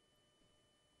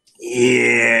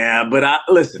 Yeah, but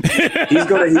listen. He's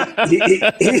gonna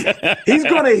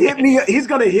hit me. He's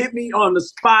gonna hit me on the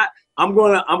spot. I'm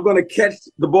gonna catch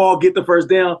the ball, get the first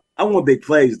down. I want big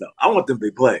plays though. I want them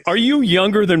big plays. Are you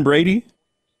younger than Brady?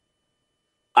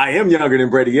 I am younger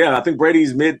than Brady. Yeah, I think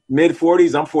Brady's mid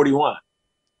 40s. I'm 41.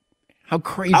 How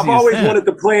crazy! I've always wanted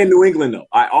to play in New England though.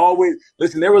 I always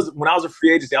listen. When I was a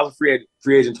free agent. I was a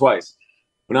free agent twice.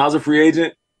 When I was a free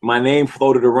agent, my name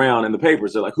floated around in the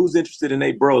papers. They're like, who's interested in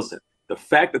Nate Burleson? The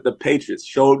fact that the Patriots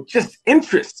showed just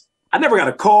interest. I never got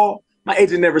a call. My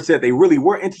agent never said they really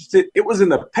were interested. It was in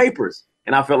the papers,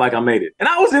 and I felt like I made it. And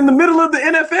I was in the middle of the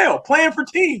NFL playing for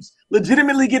teams,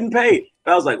 legitimately getting paid.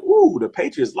 But I was like, ooh, the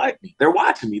Patriots like me. They're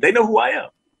watching me. They know who I am.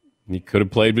 You could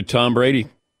have played with Tom Brady.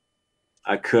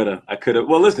 I could have.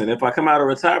 Well, listen, if I come out of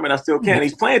retirement, I still can.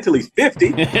 He's playing till he's 50.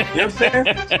 You know what I'm saying?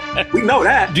 We know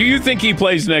that. Do you think he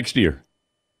plays next year?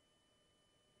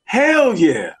 Hell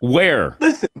yeah. Where?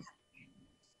 Listen,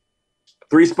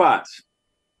 3 spots.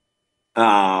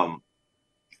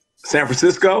 San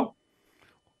Francisco,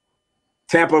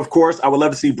 Tampa, of course. I would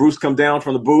love to see Bruce come down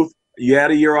from the booth. You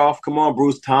had a year off. Come on,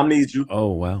 Bruce. Tom needs you. Oh,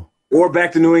 wow. Or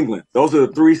back to New England. Those are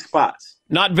the 3 spots.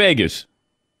 Not Vegas.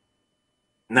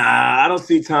 Nah, I don't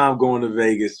see Tom going to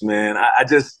Vegas, man. I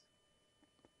just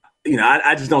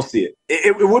don't see it.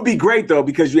 It would be great, though,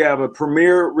 because you have a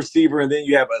premier receiver and then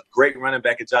you have a great running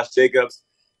back at Josh Jacobs.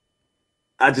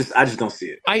 I just don't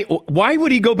see it. Why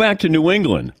would he go back to New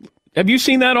England? Have you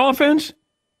seen that offense?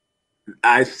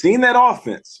 I've seen that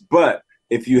offense, but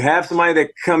if you have somebody that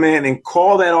come in and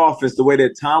call that offense the way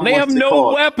that Tom they wants have to no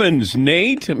call weapons,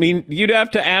 Nate. I mean, you'd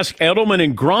have to ask Edelman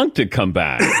and Gronk to come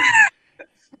back.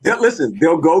 Listen,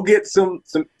 they'll go get some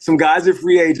guys at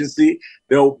free agency.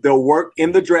 They'll work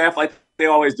in the draft like they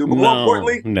always do. But more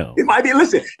importantly, it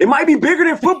might be bigger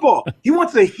than football. He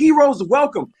wants a hero's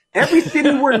welcome. Every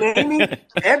city we're naming,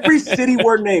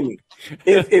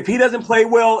 if he doesn't play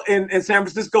well in San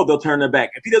Francisco, they'll turn their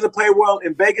back. If he doesn't play well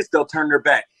in Vegas, they'll turn their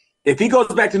back. If he goes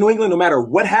back to New England, no matter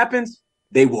what happens,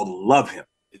 they will love him.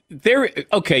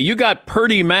 Okay, you got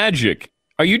Purdy Magic.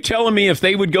 Are you telling me if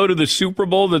they would go to the Super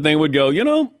Bowl that they would go,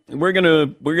 we're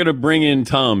gonna bring in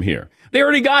Tom here? They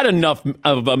already got enough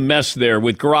of a mess there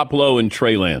with Garoppolo and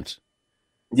Trey Lance.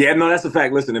 Yeah, no, that's a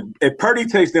fact. Listen, if Purdy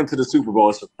takes them to the Super Bowl,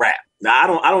 it's a wrap.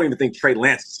 Now, I don't even think Trey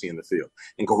Lance is seeing the field,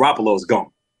 and Garoppolo's gone.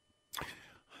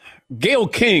 Gayle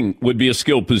King would be a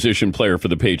skilled position player for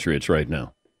the Patriots right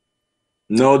now.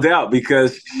 No doubt,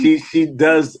 because she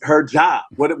does her job.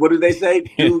 What do they say?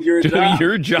 Do your job. Do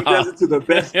your job. She does it to the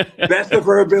best of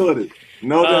her ability.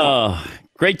 No doubt.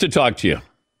 Great to talk to you.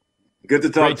 Good to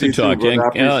talk to you, too, brother. I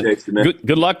appreciate you, man.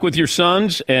 Good luck with your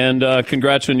sons, and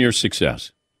congrats on your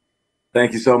success.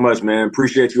 Thank you so much, man.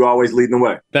 Appreciate you always leading the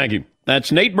way. Thank you.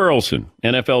 That's Nate Burleson,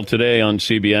 NFL Today on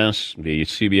CBS, the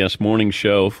CBS Morning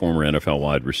Show, former NFL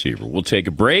wide receiver. We'll take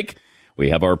a break.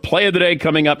 We have our play of the day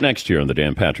coming up next year on the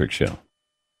Dan Patrick Show.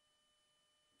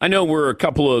 I know we're a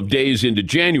couple of days into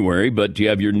January, but do you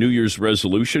have your New Year's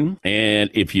resolution?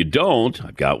 And if you don't,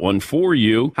 I've got one for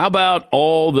you. How about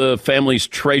all the family's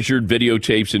treasured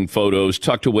videotapes and photos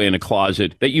tucked away in a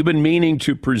closet that you've been meaning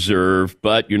to preserve,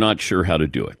 but you're not sure how to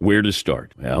do it? Where to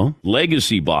start? Well,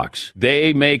 Legacy Box.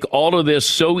 They make all of this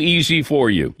so easy for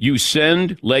you. You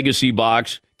send Legacy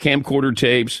Box camcorder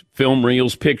tapes, film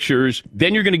reels, pictures.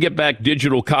 Then you're going to get back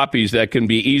digital copies that can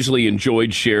be easily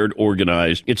enjoyed, shared,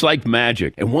 organized. It's like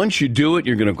magic. And once you do it,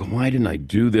 you're going to go, why didn't I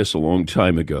do this a long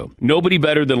time ago? Nobody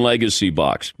better than Legacy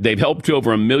Box. They've helped over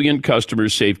 1 million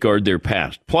customers safeguard their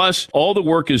past. Plus, all the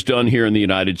work is done here in the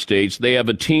United States. They have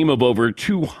a team of over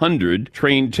 200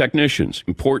 trained technicians.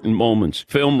 Important moments,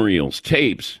 film reels,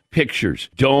 tapes,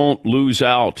 pictures. Don't lose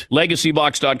out.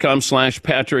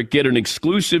 LegacyBox.com/Patrick. Get an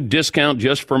exclusive discount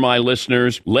just for my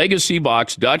listeners.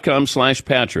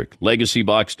 LegacyBox.com/Patrick.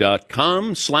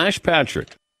 LegacyBox.com/Patrick.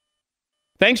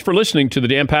 Thanks for listening to the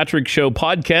Dan Patrick Show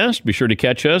podcast. Be sure to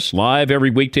catch us live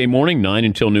every weekday morning, 9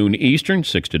 until noon Eastern,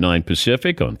 6 to 9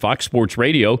 Pacific on Fox Sports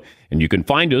Radio. And you can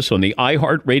find us on the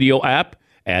iHeartRadio app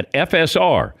at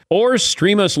FSR or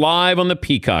stream us live on the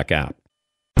Peacock app.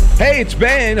 Hey, it's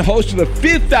Ben, host of The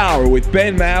Fifth Hour with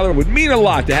Ben Maller. It would mean a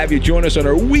lot to have you join us on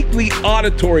our weekly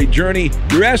auditory journey.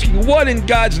 You're asking, what in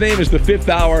God's name is The Fifth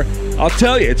Hour? I'll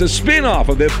tell you, it's a spin-off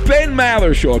of The Ben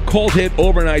Maller Show, a cult hit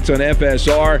overnights on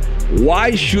FSR.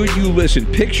 Why should you listen?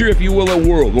 Picture, if you will, a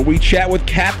world where we chat with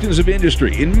captains of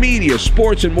industry in media,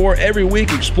 sports, and more every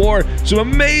week. Explore some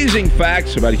amazing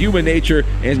facts about human nature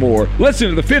and more. Listen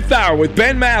to The Fifth Hour with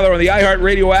Ben Maller on the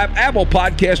iHeartRadio app, Apple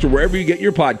Podcast, or wherever you get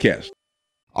your podcasts.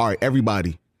 All right,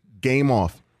 everybody, game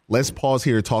off. Let's pause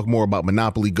here to talk more about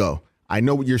Monopoly Go. I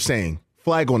know what you're saying.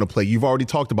 Flag on the play. You've already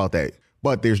talked about that.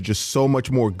 But there's just so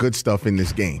much more good stuff in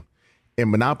this game.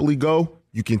 In Monopoly Go,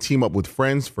 you can team up with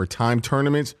friends for time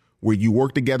tournaments where you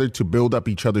work together to build up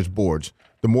each other's boards.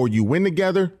 The more you win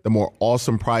together, the more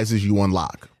awesome prizes you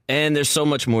unlock. And there's so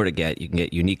much more to get. You can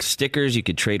get unique stickers. You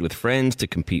could trade with friends to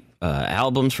compete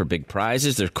albums for big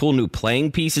prizes. There's cool new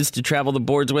playing pieces to travel the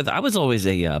boards with. I was always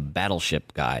a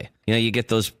battleship guy. You know, you get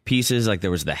those pieces, like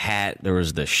there was the hat, there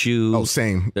was the shoe. Oh,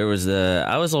 same.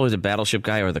 I was always a battleship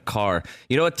guy, or the car.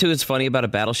 You know what, too, is funny about a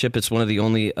battleship? It's one of the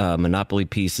only Monopoly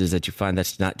pieces that you find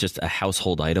that's not just a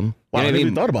household item. Wow, You know I never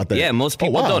even thought about that. Yeah, most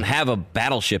people wow. don't have a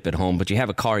battleship at home, but you have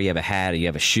a car, you have a hat, you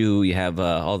have a shoe, you have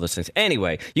all those things.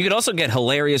 Anyway, you can also get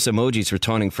hilarious emojis for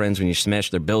taunting friends when you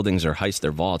smash their buildings or heist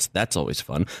their vaults. That's always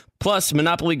fun. Plus,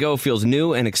 Monopoly Go feels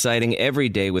new and exciting every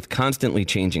day with constantly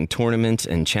changing tournaments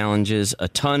and challenges. A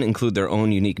ton include their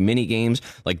own unique mini games,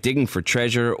 like digging for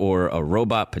treasure or a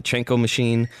robot Pachinko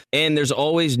machine. And there's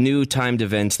always new timed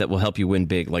events that will help you win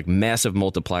big, like massive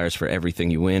multipliers for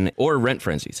everything you win, or rent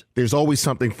frenzies. There's always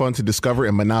something fun to discover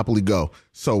in Monopoly Go.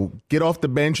 So get off the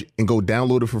bench and go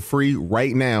download it for free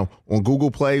right now on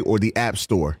Google Play or the App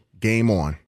Store. Game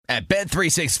on. At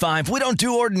Bet365, we don't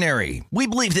do ordinary. We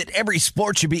believe that every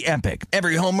sport should be epic.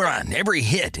 Every home run, every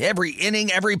hit, every inning,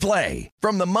 every play.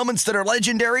 From the moments that are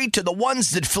legendary to the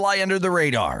ones that fly under the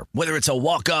radar. Whether it's a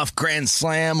walk-off grand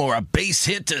slam or a base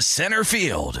hit to center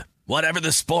field. Whatever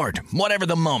the sport, whatever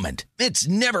the moment. It's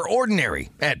never ordinary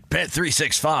at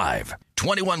Bet365.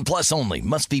 21 plus only.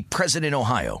 Must be present in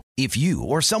Ohio. If you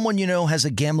or someone you know has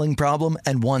a gambling problem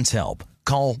and wants help,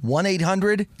 call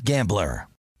 1-800-GAMBLER.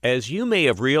 As you may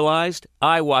have realized,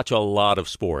 I watch a lot of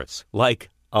sports, like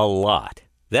a lot.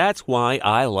 That's why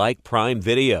I like Prime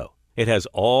Video. It has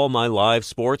all my live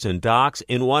sports and docs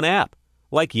in one app,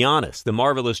 like Giannis, The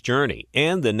Marvelous Journey,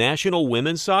 and the National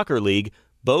Women's Soccer League,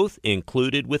 both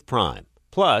included with Prime.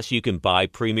 Plus, you can buy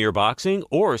Premier Boxing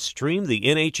or stream the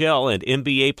NHL and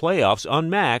NBA playoffs on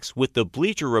Max with the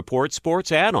Bleacher Report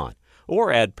Sports add-on,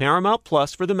 or add Paramount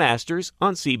Plus for the Masters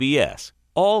on CBS.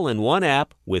 All in one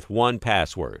app with one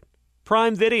password.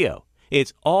 Prime Video.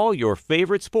 It's all your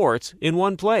favorite sports in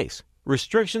one place.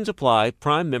 Restrictions apply.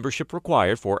 Prime membership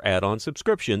required for add-on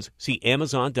subscriptions. See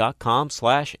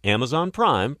Amazon.com/Amazon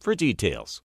Prime for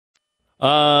details.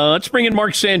 Let's bring in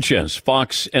Mark Sanchez,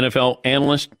 Fox NFL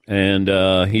analyst, and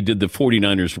he did the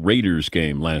 49ers-Raiders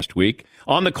game last week.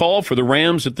 On the call for the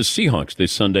Rams at the Seahawks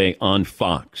this Sunday on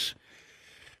Fox.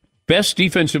 Best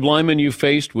defensive lineman you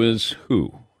faced was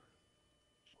who?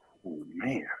 Oh,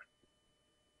 man.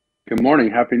 Good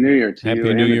morning. Happy New Year to you.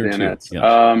 Happy New Year, too. Yes.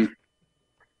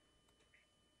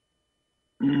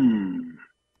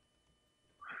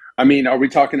 I mean, are we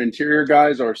talking interior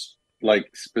guys or like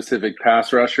specific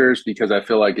pass rushers? Because I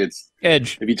feel like it's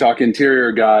edge. If you talk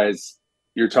interior guys,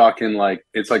 you're talking like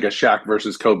it's like a Shaq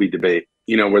versus Kobe debate,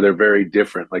 where they're very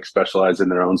different, like specialize in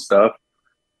their own stuff.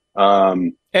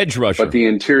 Edge rusher. But the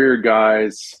interior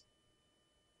guys,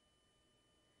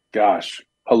 gosh,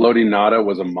 Haloti Ngata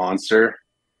was a monster.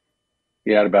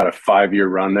 He had about a 5-year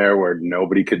run there where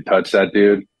nobody could touch that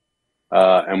dude.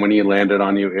 And when he landed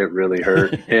on you, it really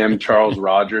hurt. Him, Charles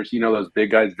Rogers, those big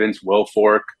guys, Vince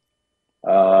Wilfork.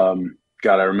 God,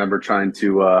 I remember trying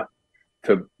to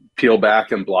peel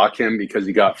back and block him because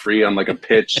he got free on like a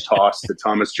pitch toss to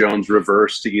Thomas Jones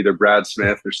reverse to either Brad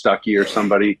Smith or Stuckey or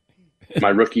somebody my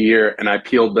rookie year. And I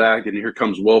peeled back and here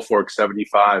comes Wilfork,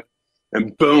 75.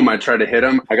 And boom, I tried to hit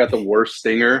him. I got the worst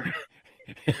stinger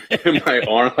in my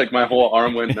arm, like my whole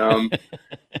arm went numb.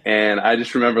 And I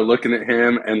just remember looking at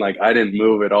him and like I didn't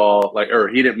move at all, or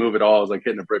he didn't move at all. I was like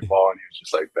hitting a brick wall and he was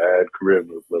just like, bad career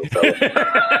move, little fella.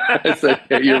 I said,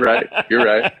 hey, you're right.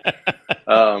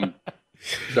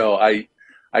 So I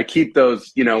keep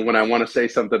those, when I want to say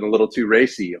something a little too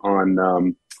racy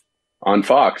on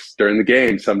Fox during the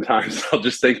game. Sometimes I'll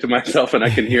just think to myself and I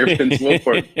can hear Vince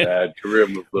Wilfork, bad career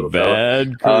move, little fella.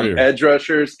 Bad career. Edge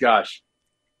rushers, gosh.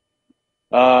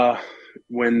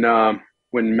 When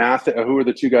Mathis, who were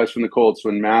the two guys from the Colts?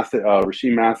 When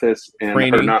Rasheem Mathis and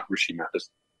or not Rasheem Mathis,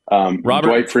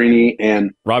 Dwight Freeney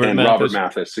and Robert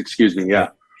Mathis. Excuse me.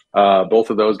 Yeah, both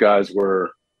of those guys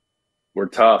were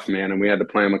tough, man, and we had to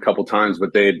play them a couple times,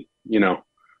 but they'd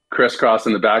crisscross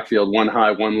in the backfield, one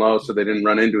high, one low, so they didn't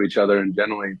run into each other, and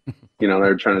generally, they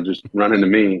were trying to just run into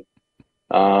me.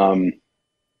 Man,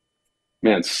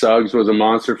 Suggs was a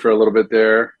monster for a little bit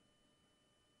there.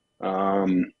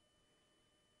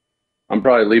 I'm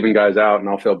probably leaving guys out and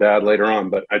I'll feel bad later on,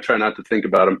 but I try not to think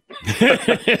about them. No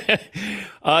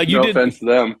offense to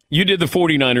them. You did the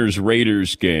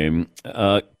 49ers-Raiders game.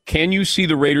 Can you see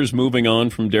the Raiders moving on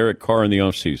from Derek Carr in the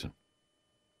offseason?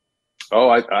 Oh,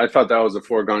 I thought that was a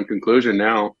foregone conclusion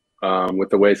now with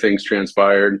the way things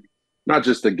transpired. Not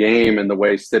just the game and the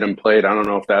way Stidham played. I don't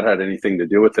know if that had anything to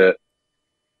do with it.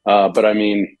 But, I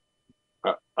mean,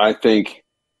 I think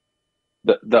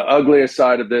the ugliest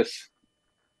side of this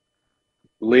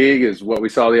league is what we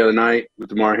saw the other night with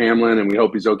DeMar Hamlin, and we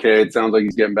hope he's okay. It sounds like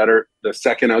he's getting better. The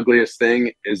second ugliest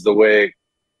thing is the way,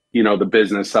 the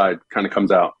business side kind of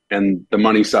comes out and the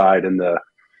money side and the,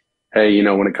 hey,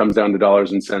 when it comes down to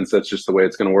dollars and cents, that's just the way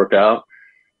it's going to work out.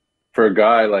 For a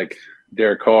guy like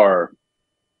Derek Carr,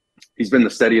 he's been the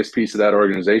steadiest piece of that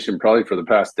organization probably for the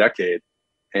past decade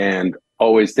and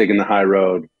always taking the high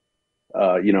road,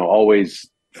 always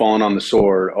falling on the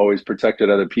sword, always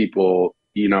protected other people.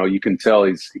 You can tell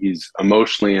he's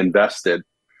emotionally invested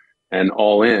and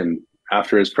all in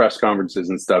after his press conferences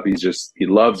and stuff. He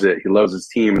loves it. He loves his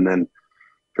team. And then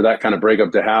for that kind of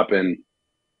breakup to happen,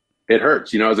 it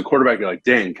hurts. As a quarterback, you're like,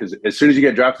 dang, because as soon as you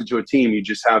get drafted to a team, you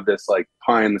just have this like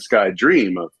pie in the sky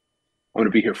dream of, I'm going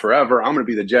to be here forever. I'm going to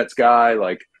be the Jets guy.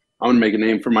 Like, I'm going to make a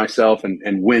name for myself and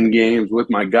win games with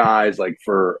my guys like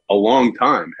for a long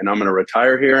time. And I'm going to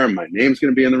retire here and my name's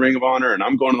going to be in the Ring of Honor and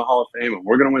I'm going to the Hall of Fame and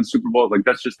we're going to win Super Bowl. Like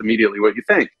that's just immediately what you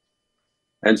think.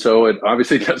 And so it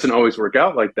obviously doesn't always work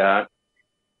out like that.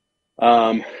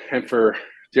 And for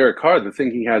Derek Carr, the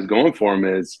thing he has going for him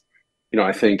is,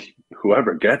 I think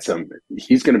whoever gets him,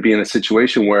 he's going to be in a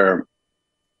situation where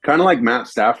kind of like Matt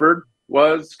Stafford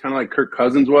was, kind of like Kirk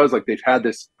Cousins was, like they've had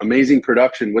this amazing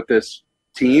production with this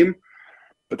team,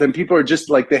 but then people are just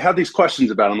like, they have these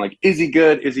questions about him, like, is he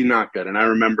good? Is he not good? And I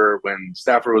remember when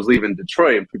Stafford was leaving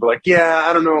Detroit, people were like, yeah,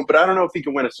 I don't know, but I don't know if he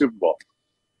can win a Super Bowl.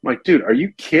 I'm like, dude, are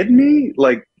you kidding me?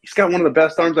 Like, he's got one of the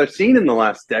best arms I've seen in the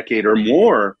last decade or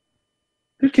more.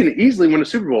 He can easily win a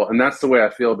Super Bowl. And that's the way I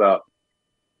feel about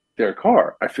Derek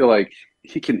Carr. I feel like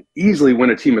he can easily win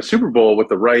a team a Super Bowl with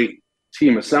the right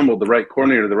team assembled, the right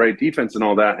coordinator, the right defense and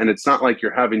all that. And it's not like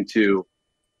you're having to,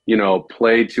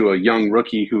 play to a young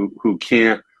rookie who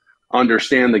can't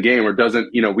understand the game or doesn't,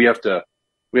 we have to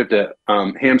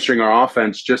hamstring our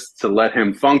offense just to let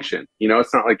him function.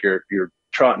 It's not like you're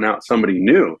trotting out somebody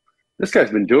new. This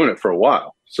guy's been doing it for a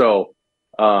while. So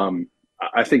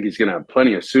I think he's going to have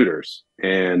plenty of suitors,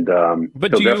 and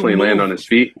but he'll definitely land on his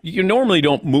feet. You normally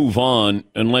don't move on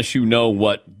unless you know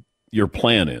what your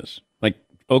plan is. Like,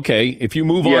 okay, if you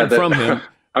move on from him.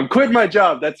 I'm quitting my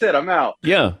job. That's it. I'm out.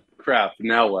 Yeah. Crap.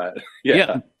 Now what?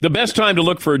 Yeah. The best time to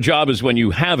look for a job is when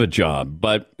you have a job.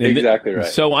 But exactly right.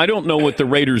 So I don't know what the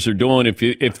Raiders are doing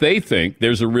if they think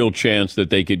there's a real chance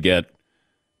that they could get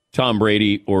Tom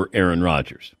Brady or Aaron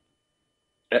Rodgers.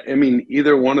 I mean,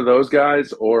 either one of those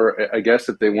guys, or I guess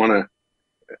if they want to,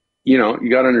 you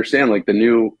got to understand, like the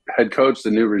new head coach,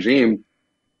 the new regime,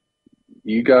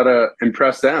 you got to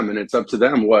impress them, and it's up to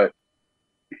them what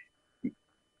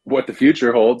the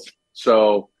future holds.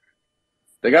 So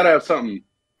they got to have something.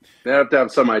 They have to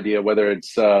have some idea, whether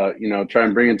it's, try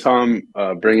and bring in Tom,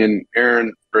 bring in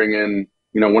Aaron, bring in,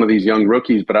 one of these young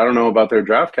rookies. But I don't know about their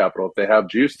draft capital, if they have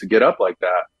juice to get up like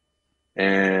that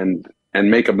and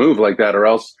make a move like that, or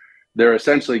else they're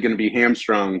essentially going to be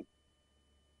hamstrung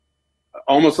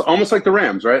almost like the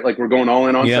Rams, right? Like we're going all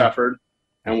in on Stafford,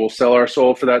 and we'll sell our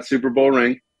soul for that Super Bowl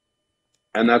ring.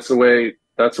 And that's the way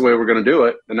we're going to do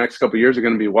it. The next couple of years are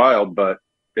going to be wild, but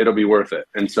it'll be worth it.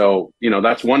 And so,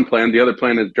 that's one plan. The other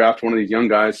plan is draft one of these young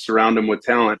guys, surround them with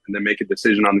talent, and then make a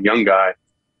decision on the young guy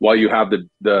while you have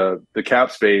the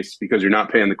cap space, because you're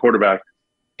not paying the quarterback.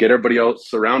 Get everybody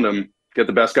else around him. Get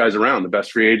the best guys around, the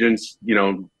best free agents,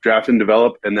 draft and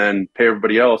develop, and then pay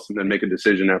everybody else, and then make a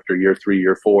decision after year 3,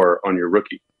 year 4 on your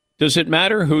rookie. Does it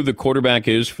matter who the quarterback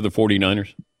is for the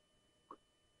 49ers?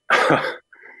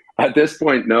 At this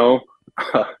point, no.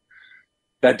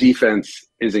 That defense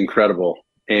is incredible.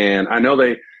 And I know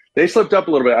they slipped up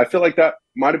a little bit. I feel like that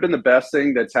might have been the best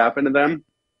thing that's happened to them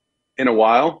in a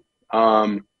while.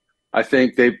 I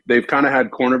think they've kind of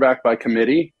had cornerback by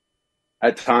committee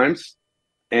at times.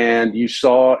 And you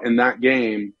saw in that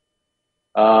game,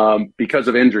 because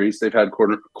of injuries, they've had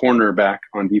cornerback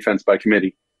on defense by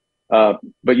committee.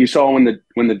 But you saw when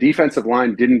the defensive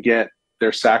line didn't get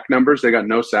their sack numbers, they got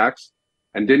no sacks,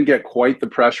 and didn't get quite the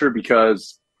pressure,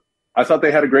 because I thought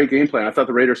they had a great game plan. I thought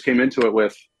the Raiders came into it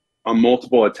with a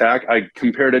multiple attack. I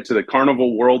compared it to the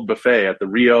Carnival World Buffet at the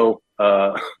Rio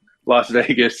Las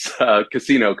Vegas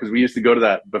casino, because we used to go to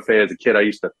that buffet as a kid. I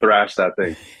used to thrash that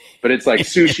thing. But it's like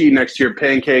sushi next to your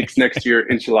pancakes, next to your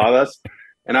enchiladas.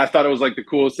 And I thought it was like the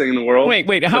coolest thing in the world.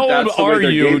 Wait, how old are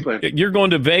you? You're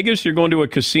going to Vegas? You're going to a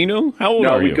casino? How old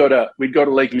are you? We'd go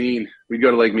to Lake Mead. We'd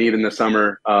go to Lake Mead in the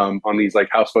summer on these like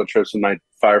houseboat trips with my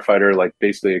firefighter, like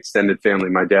basically extended family,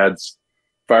 my dad's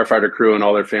firefighter crew and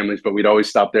all their families. But we'd always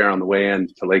stop there on the way in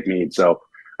to Lake Mead. So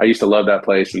I used to love that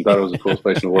place and thought it was the coolest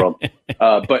place in the world.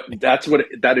 But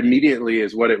that immediately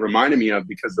is what it reminded me of,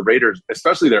 because the Raiders,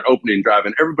 especially their opening drive,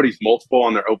 and everybody's multiple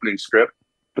on their opening script,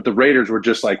 but the Raiders were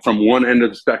just like from one end of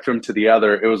the spectrum to the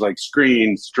other. It was like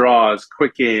screens, draws,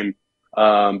 quick game,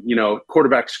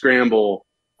 quarterback scramble,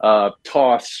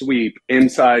 toss, sweep,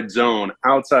 inside zone,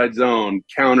 outside zone,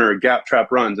 counter, gap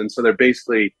trap runs. And so they're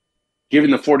basically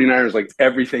giving the 49ers like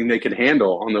everything they could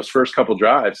handle on those first couple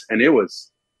drives. And it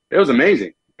was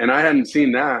amazing. And I hadn't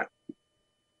seen that.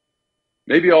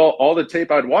 Maybe all the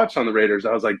tape I'd watched on the Raiders,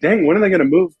 I was like, dang, when are they going to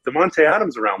move Devontae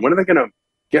Adams around? When are they going to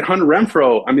get Hunter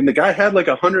Renfrow? I mean, the guy had like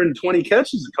 120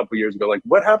 catches a couple years ago. Like,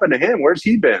 what happened to him? Where's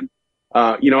he been?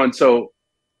 And so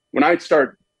when I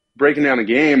start breaking down a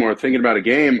game or thinking about a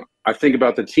game, I think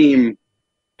about the team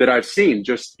that I've seen,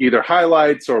 just either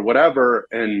highlights or whatever.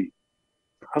 And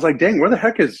I was like, dang, where the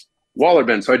heck is Waller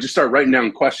been? So I just start writing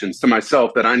down questions to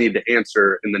myself that I need to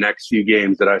answer in the next few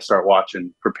games that I start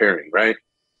watching, preparing, right?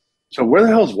 So where the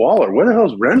hell's Waller? Where the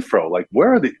hell's Renfrow? Like,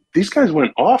 where are these guys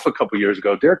went off a couple years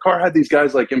ago. Derek Carr had these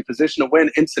guys like in position to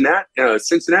win in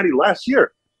Cincinnati last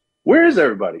year. Where is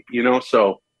everybody?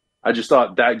 So I just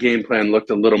thought that game plan looked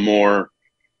a little more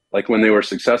like when they were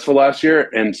successful last year.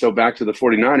 And so back to the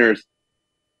 49ers,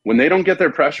 when they don't get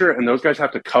their pressure and those guys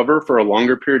have to cover for a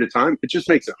longer period of time, it just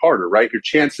makes it harder, right? Your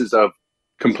chances of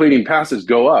completing passes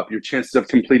go up. Your chances of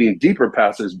completing deeper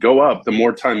passes go up the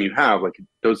more time you have. Like,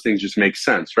 those things just make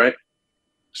sense, right?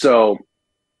 So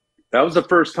that was the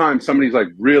first time somebody's like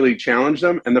really challenged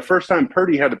them. And the first time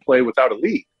Purdy had to play without a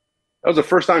lead. That was the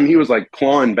first time he was like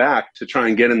clawing back to try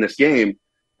and get in this game.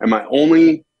 And my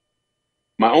only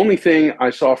thing I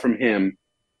saw from him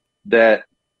that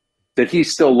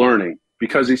he's still learning,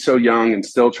 because he's so young and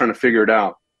still trying to figure it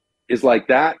out, is like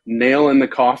that nail in the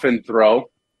coffin throw,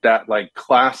 that like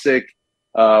classic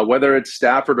whether it's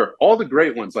Stafford or all the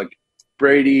great ones like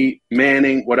Brady,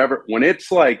 Manning, whatever, when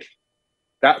it's like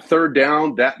that third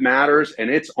down, that matters,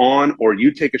 and it's on, or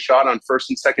you take a shot on first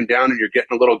and second down and you're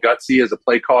getting a little gutsy as a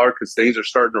play caller because things are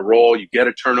starting to roll, you get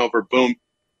a turnover, boom,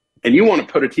 and you want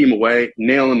to put a team away,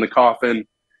 nail in the coffin,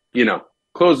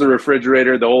 close the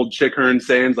refrigerator, the old Chick Hearn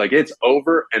sayings, like it's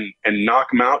over, and knock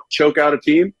them out, choke out a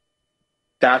team.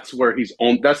 That's where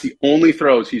that's the only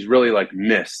throws he's really like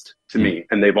missed to me.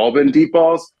 And they've all been deep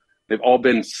balls. They've all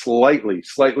been slightly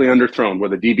underthrown where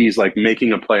the DB's like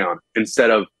making a play on it instead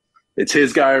of it's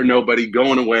his guy or nobody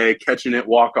going away, catching it,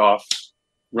 walk off,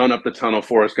 run up the tunnel,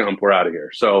 Forrest Gump, we're out of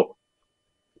here. So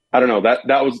I don't know.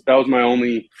 That was my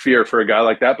only fear for a guy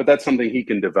like that, but that's something he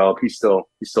can develop. He's still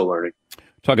learning.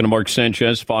 Talking to Mark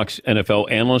Sanchez, Fox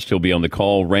NFL analyst. He'll be on the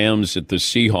call. Rams at the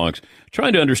Seahawks.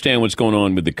 Trying to understand what's going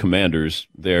on with the Commanders.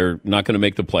 They're not going to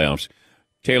make the playoffs.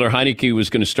 Taylor Heinicke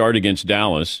was going to start against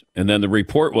Dallas, and then the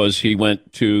report was he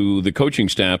went to the coaching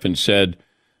staff and said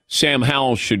Sam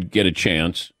Howell should get a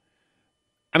chance.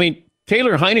 I mean,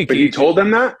 Taylor Heinicke... But he told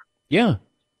them that? Yeah.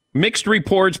 Mixed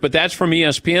reports, but that's from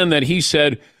ESPN that he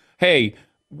said, hey,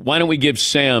 why don't we give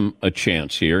Sam a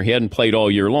chance here? He hadn't played all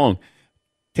year long.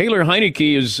 Taylor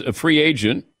Heinicke is a free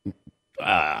agent.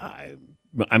 I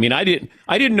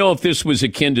didn't know if this was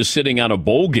akin to sitting out a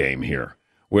bowl game here,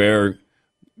 where,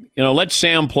 let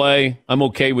Sam play. I'm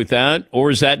okay with that.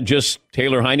 Or is that just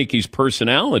Taylor Heinicke's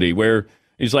personality, where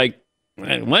he's like,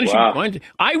 why don't you?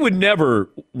 I would never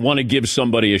want to give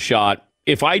somebody a shot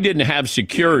if I didn't have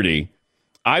security.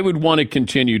 I would want to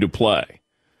continue to play.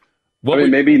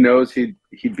 Maybe he knows he'd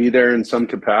be there in some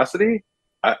capacity.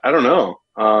 I don't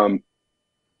know.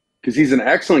 Because he's an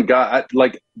excellent guy.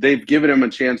 They've given him a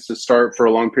chance to start for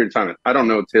a long period of time. I don't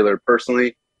know Taylor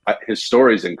personally. His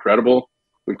story is incredible.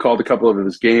 We've called a couple of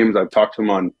his games. I've talked to him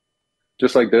on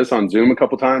just like this on Zoom a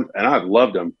couple times, and I've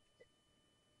loved him.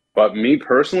 But me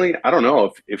personally, I don't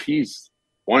know if he's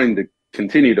wanting to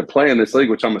continue to play in this league,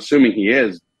 which I'm assuming he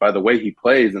is by the way he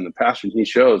plays and the passion he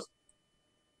shows.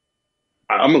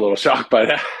 I'm a little shocked by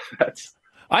that.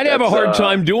 I'd have a hard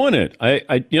time doing it.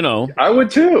 I would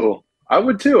too.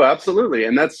 Absolutely.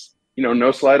 And that's,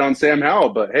 no slide on Sam Howell,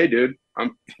 but hey, dude,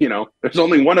 there's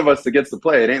only one of us that gets to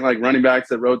play. It ain't like running backs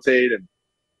that rotate and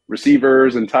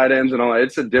receivers and tight ends and all that.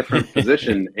 It's a different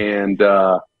position. And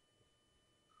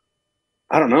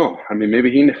I don't know. I mean, maybe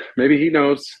he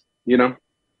knows,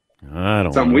 I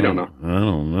don't something know. We don't know. I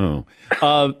don't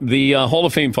know. The Hall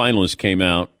of Fame finalists came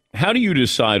out. How do you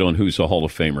decide on who's a Hall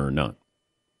of Famer or not?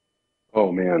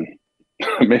 Oh, man.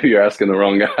 Maybe you're asking the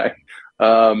wrong guy.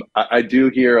 I do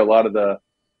hear a lot of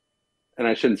and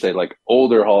I shouldn't say like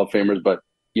older Hall of Famers, but,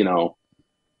 a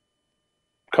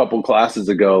couple classes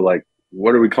ago, like,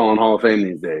 what are we calling Hall of Fame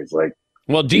these days? Like,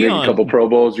 well, Deion, a couple Pro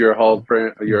Bowls, you're a Hall of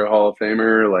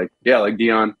Famer. Like, yeah, like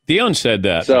Deion. Deion said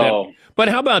that. So, but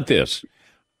how about this?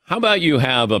 How about you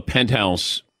have a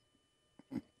penthouse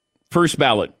first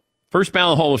ballot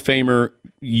Hall of Famer?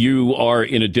 You are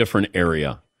in a different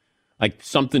area, like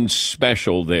something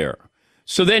special there.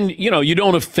 So then, you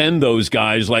don't offend those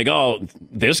guys like, oh,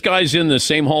 this guy's in the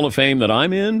same Hall of Fame that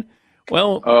I'm in.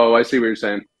 Well, oh, I see what you're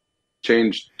saying.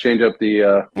 Change up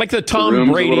the like the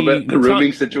Tom Brady, a little bit, the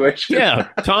rooming situation. Yeah,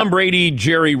 Tom Brady,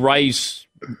 Jerry Rice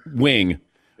wing,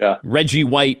 Reggie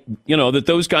White. That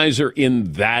those guys are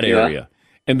in that area,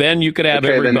 and then you could have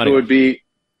everybody. Then who would be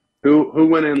who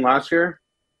went in last year?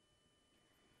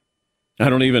 I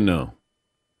don't even know.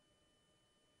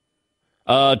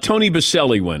 Tony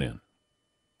Baselli went in.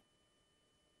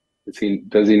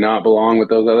 Does he not belong with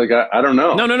those other guys? I don't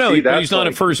know. No. He's not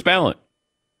a first ballot.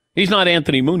 He's not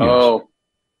Anthony Munoz. Oh,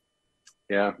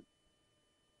 yeah,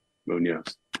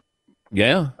 Munoz.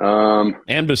 Yeah,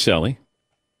 and Baselli.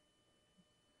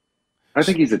 I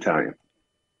think he's Italian.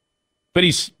 But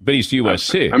he's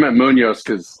USC. I meant Munoz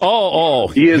because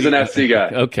he is an FC guy.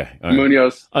 Okay, right.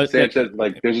 Munoz, Sanchez.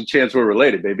 There's a chance we're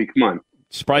related, baby. Come on.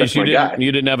 Surprised you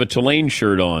didn't have a Tulane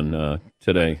shirt on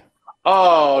today.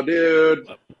 Oh, dude.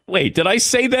 Wait, did I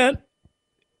say that?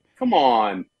 Come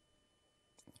on.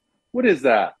 What is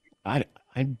that?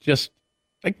 I'm just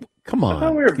like, come on. I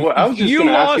was just going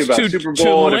to ask you about Super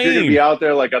Bowl, and if you're going to be out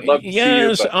there, like, I'd love to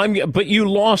see you. But you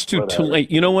lost to Tulane.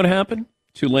 You know what happened?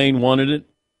 Tulane wanted it.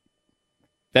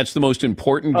 That's the most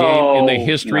important game in the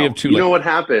history of Tulane. You know what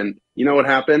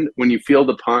happened? When you field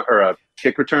a punt or a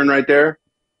kick return right there?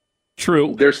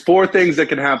 True. There's 4 things that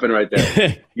can happen right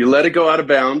there. You let it go out of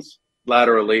bounds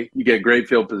laterally. You get great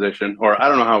field position. Or I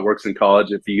don't know how it works in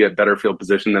college if you get better field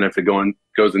position than if it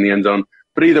goes in the end zone.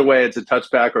 But either way, it's a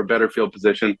touchback or better field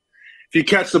position. If you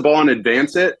catch the ball and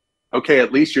advance it, okay,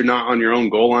 at least you're not on your own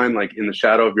goal line, like in the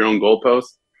shadow of your own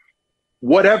goalpost.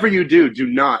 whatever you do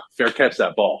not fair catch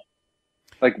that ball.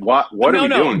 Like, what are we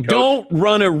doing, Coach? Don't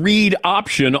run a read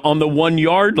option on the 1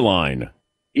 yard line.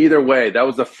 Either way, that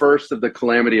was the first of the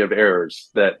calamity of errors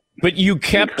that. But you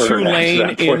kept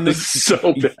Tulane in the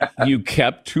so bad. You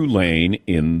kept Tulane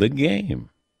in the game.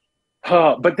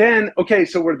 But then, okay,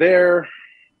 so we're there.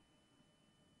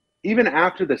 Even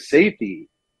after the safety,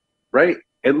 right?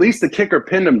 At least the kicker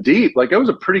pinned him deep. Like, it was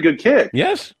a pretty good kick.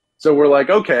 Yes. So we're like,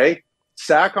 okay,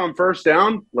 sack on first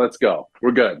down. Let's go.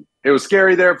 We're good. It was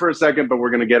scary there for a second, but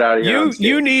we're going to get out of here.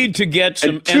 You need to get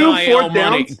some NIL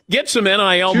money. Get some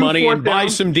NIL money and buy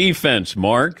some defense,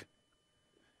 Mark.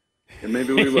 And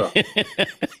maybe we will.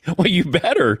 Well, you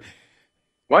better.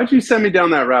 Why'd you send me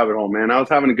down that rabbit hole, man? I was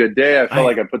having a good day. I felt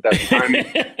like I put that behind me.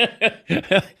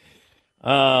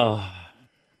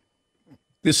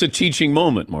 This is a teaching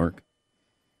moment, Mark.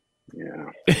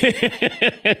 Yeah.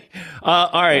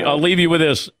 All right, I'll leave you with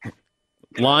this.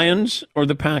 Lions or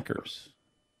the Packers?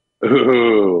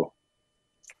 Ooh.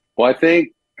 Well, I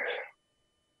think,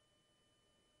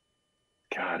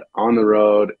 God, on the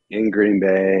road in Green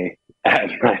Bay at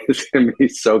night is going to be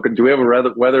so good. Do we have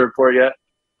a weather report yet?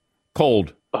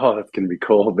 Cold. Oh, that's going to be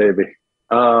cold, baby.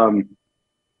 God,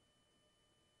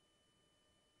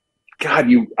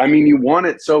 you want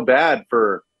it so bad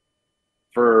for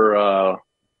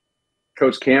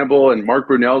Coach Campbell, and Mark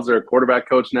Brunell's their quarterback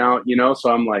coach now, so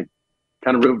I'm like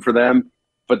kind of rooting for them.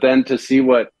 But then to see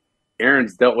what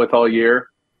Aaron's dealt with all year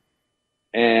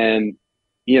and,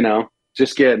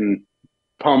 just getting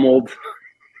pummeled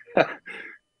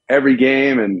every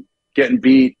game and getting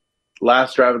beat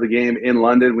last drive of the game in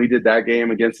London. We did that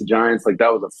game against the Giants. Like,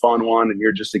 that was a fun one. And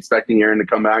you're just expecting Aaron to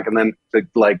come back and then to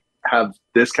have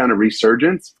this kind of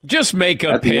resurgence. Just make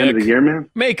a at pick. The end of the year,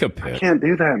 man. Make a pick. I can't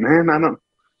do that, man.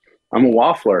 I'm a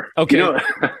waffler. Okay.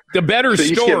 The better so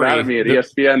story. You get mad at me at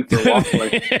ESPN for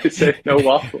waffling. You say no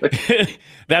waffling.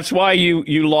 That's why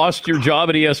you lost your job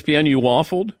at ESPN. You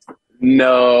waffled?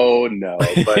 No.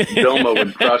 But Vilma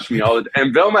would crush me all the time.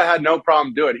 And Vilma had no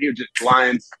problem doing it. He would just,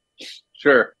 Lions,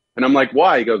 sure. And I'm like,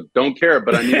 why? He goes, don't care,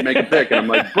 but I need to make a pick. And I'm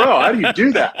like, bro, how do you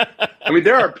do that? I mean,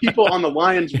 there are people on the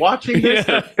Lions watching this.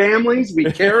 Their families.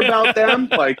 We care about them.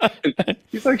 Like,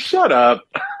 he's like, shut up.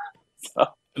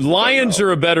 Lions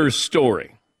are a better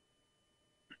story.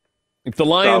 If the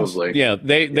Lions, probably. Yeah,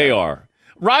 they are.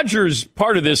 Rodgers,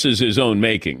 part of this is his own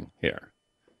making here.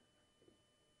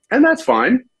 And that's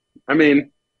fine. I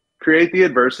mean, create the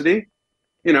adversity,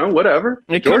 whatever.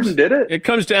 Jordan did it. It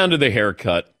comes down to the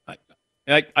haircut.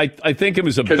 I think it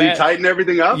was a bad... Because he tightened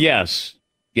everything up? Yes.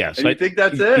 And you think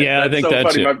that's it? Yeah, I think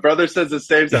that's funny. it. My brother says the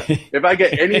same stuff. If I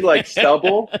get any,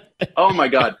 stubble, oh, my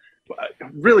God.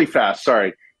 Really fast,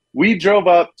 sorry. We drove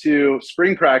up to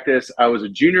spring practice. I was a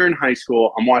junior in high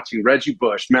school. I'm watching Reggie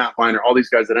Bush, Matt Leinart, all these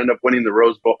guys that end up winning the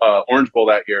Orange Bowl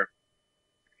that year.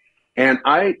 And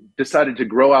I decided to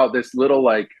grow out this little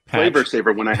flavor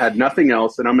saver when I had nothing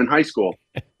else, and I'm in high school.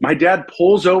 My dad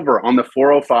pulls over on the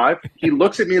 405. He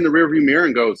looks at me in the rearview mirror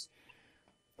and goes,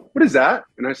 "What is that?"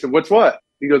 And I said, "What's what?"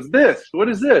 He goes, "This. What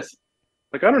is this?"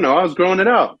 Like, I don't know. I was growing it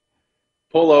out.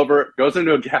 Pull over, goes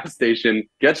into a gas station,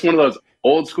 gets one of those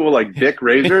old school Bic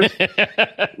razors,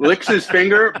 licks his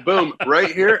finger, boom, right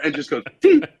here, and just goes,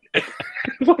 "Ting."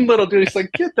 One little dude, he's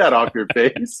like, "Get that off your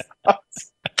face."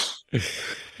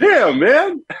 Damn,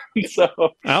 man. So,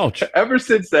 ouch. Ever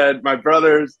since then, my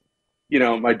brothers,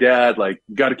 my dad,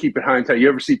 got to keep it high and tight. You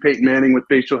ever see Peyton Manning with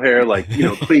facial hair,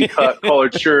 clean cut,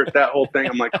 collared shirt, that whole thing?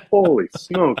 I'm like, holy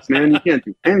smokes, man, you can't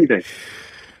do anything.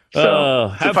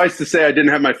 So, suffice to say, I didn't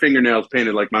have my fingernails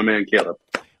painted like my man Caleb.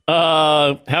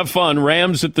 Have fun.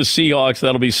 Rams at the Seahawks.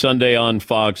 That'll be Sunday on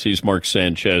Fox. He's Mark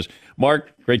Sanchez.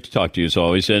 Mark, great to talk to you as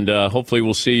always, and hopefully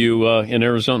we'll see you in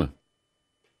Arizona.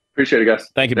 Appreciate it, guys.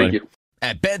 Thank you, buddy.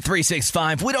 At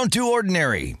Bet365, we don't do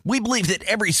ordinary. We believe that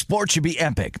every sport should be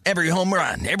epic. Every home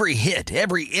run, every hit,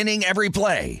 every inning, every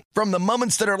play. From the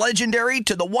moments that are legendary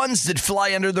to the ones that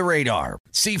fly under the radar.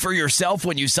 See for yourself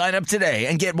when you sign up today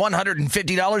and get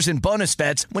 $150 in bonus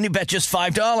bets when you bet just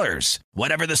 $5.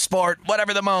 Whatever the sport,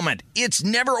 whatever the moment, it's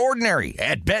never ordinary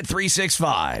at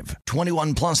Bet365.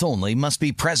 21 plus only. Must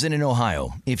be present in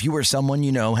Ohio. If you or someone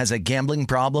you know has a gambling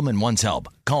problem and wants help,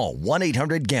 call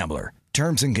 1-800-GAMBLER.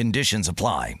 Terms and conditions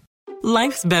apply.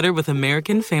 Life's better with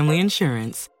American Family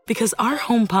Insurance because our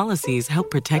home policies help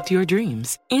protect your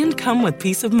dreams and come with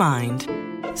peace of mind.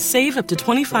 Save up to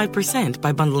 25%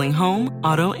 by bundling home,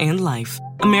 auto, and life.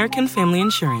 American Family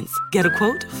Insurance. Get a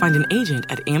quote, find an agent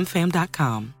at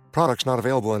amfam.com. Products not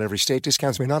available in every state.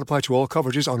 Discounts may not apply to all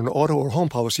coverages on an auto or home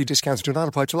policy. Discounts do not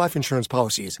apply to life insurance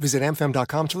policies. Visit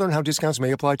amfam.com to learn how discounts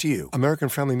may apply to you. American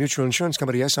Family Mutual Insurance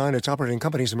Company, SI, and its operating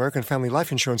companies, American Family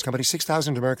Life Insurance Company,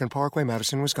 6000 American Parkway,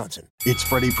 Madison, Wisconsin. It's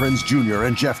Freddie Prinze Jr.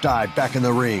 and Jeff Dye back in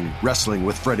the ring. Wrestling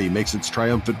with Freddie makes its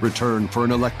triumphant return for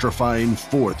an electrifying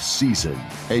 4th season.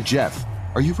 Hey, Jeff,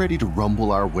 are you ready to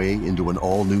rumble our way into an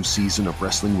all-new season of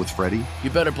Wrestling with Freddie? You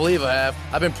better believe I have.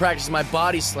 I've been practicing my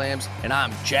body slams, and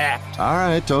I'm jacked. All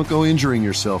right, don't go injuring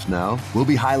yourself now. We'll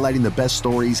be highlighting the best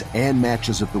stories and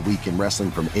matches of the week in wrestling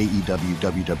from AEW,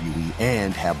 WWE,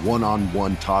 and have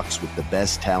one-on-one talks with the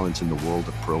best talents in the world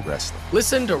of pro wrestling.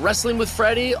 Listen to Wrestling with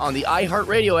Freddie on the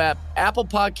iHeartRadio app, Apple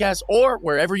Podcasts, or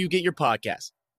wherever you get your podcasts.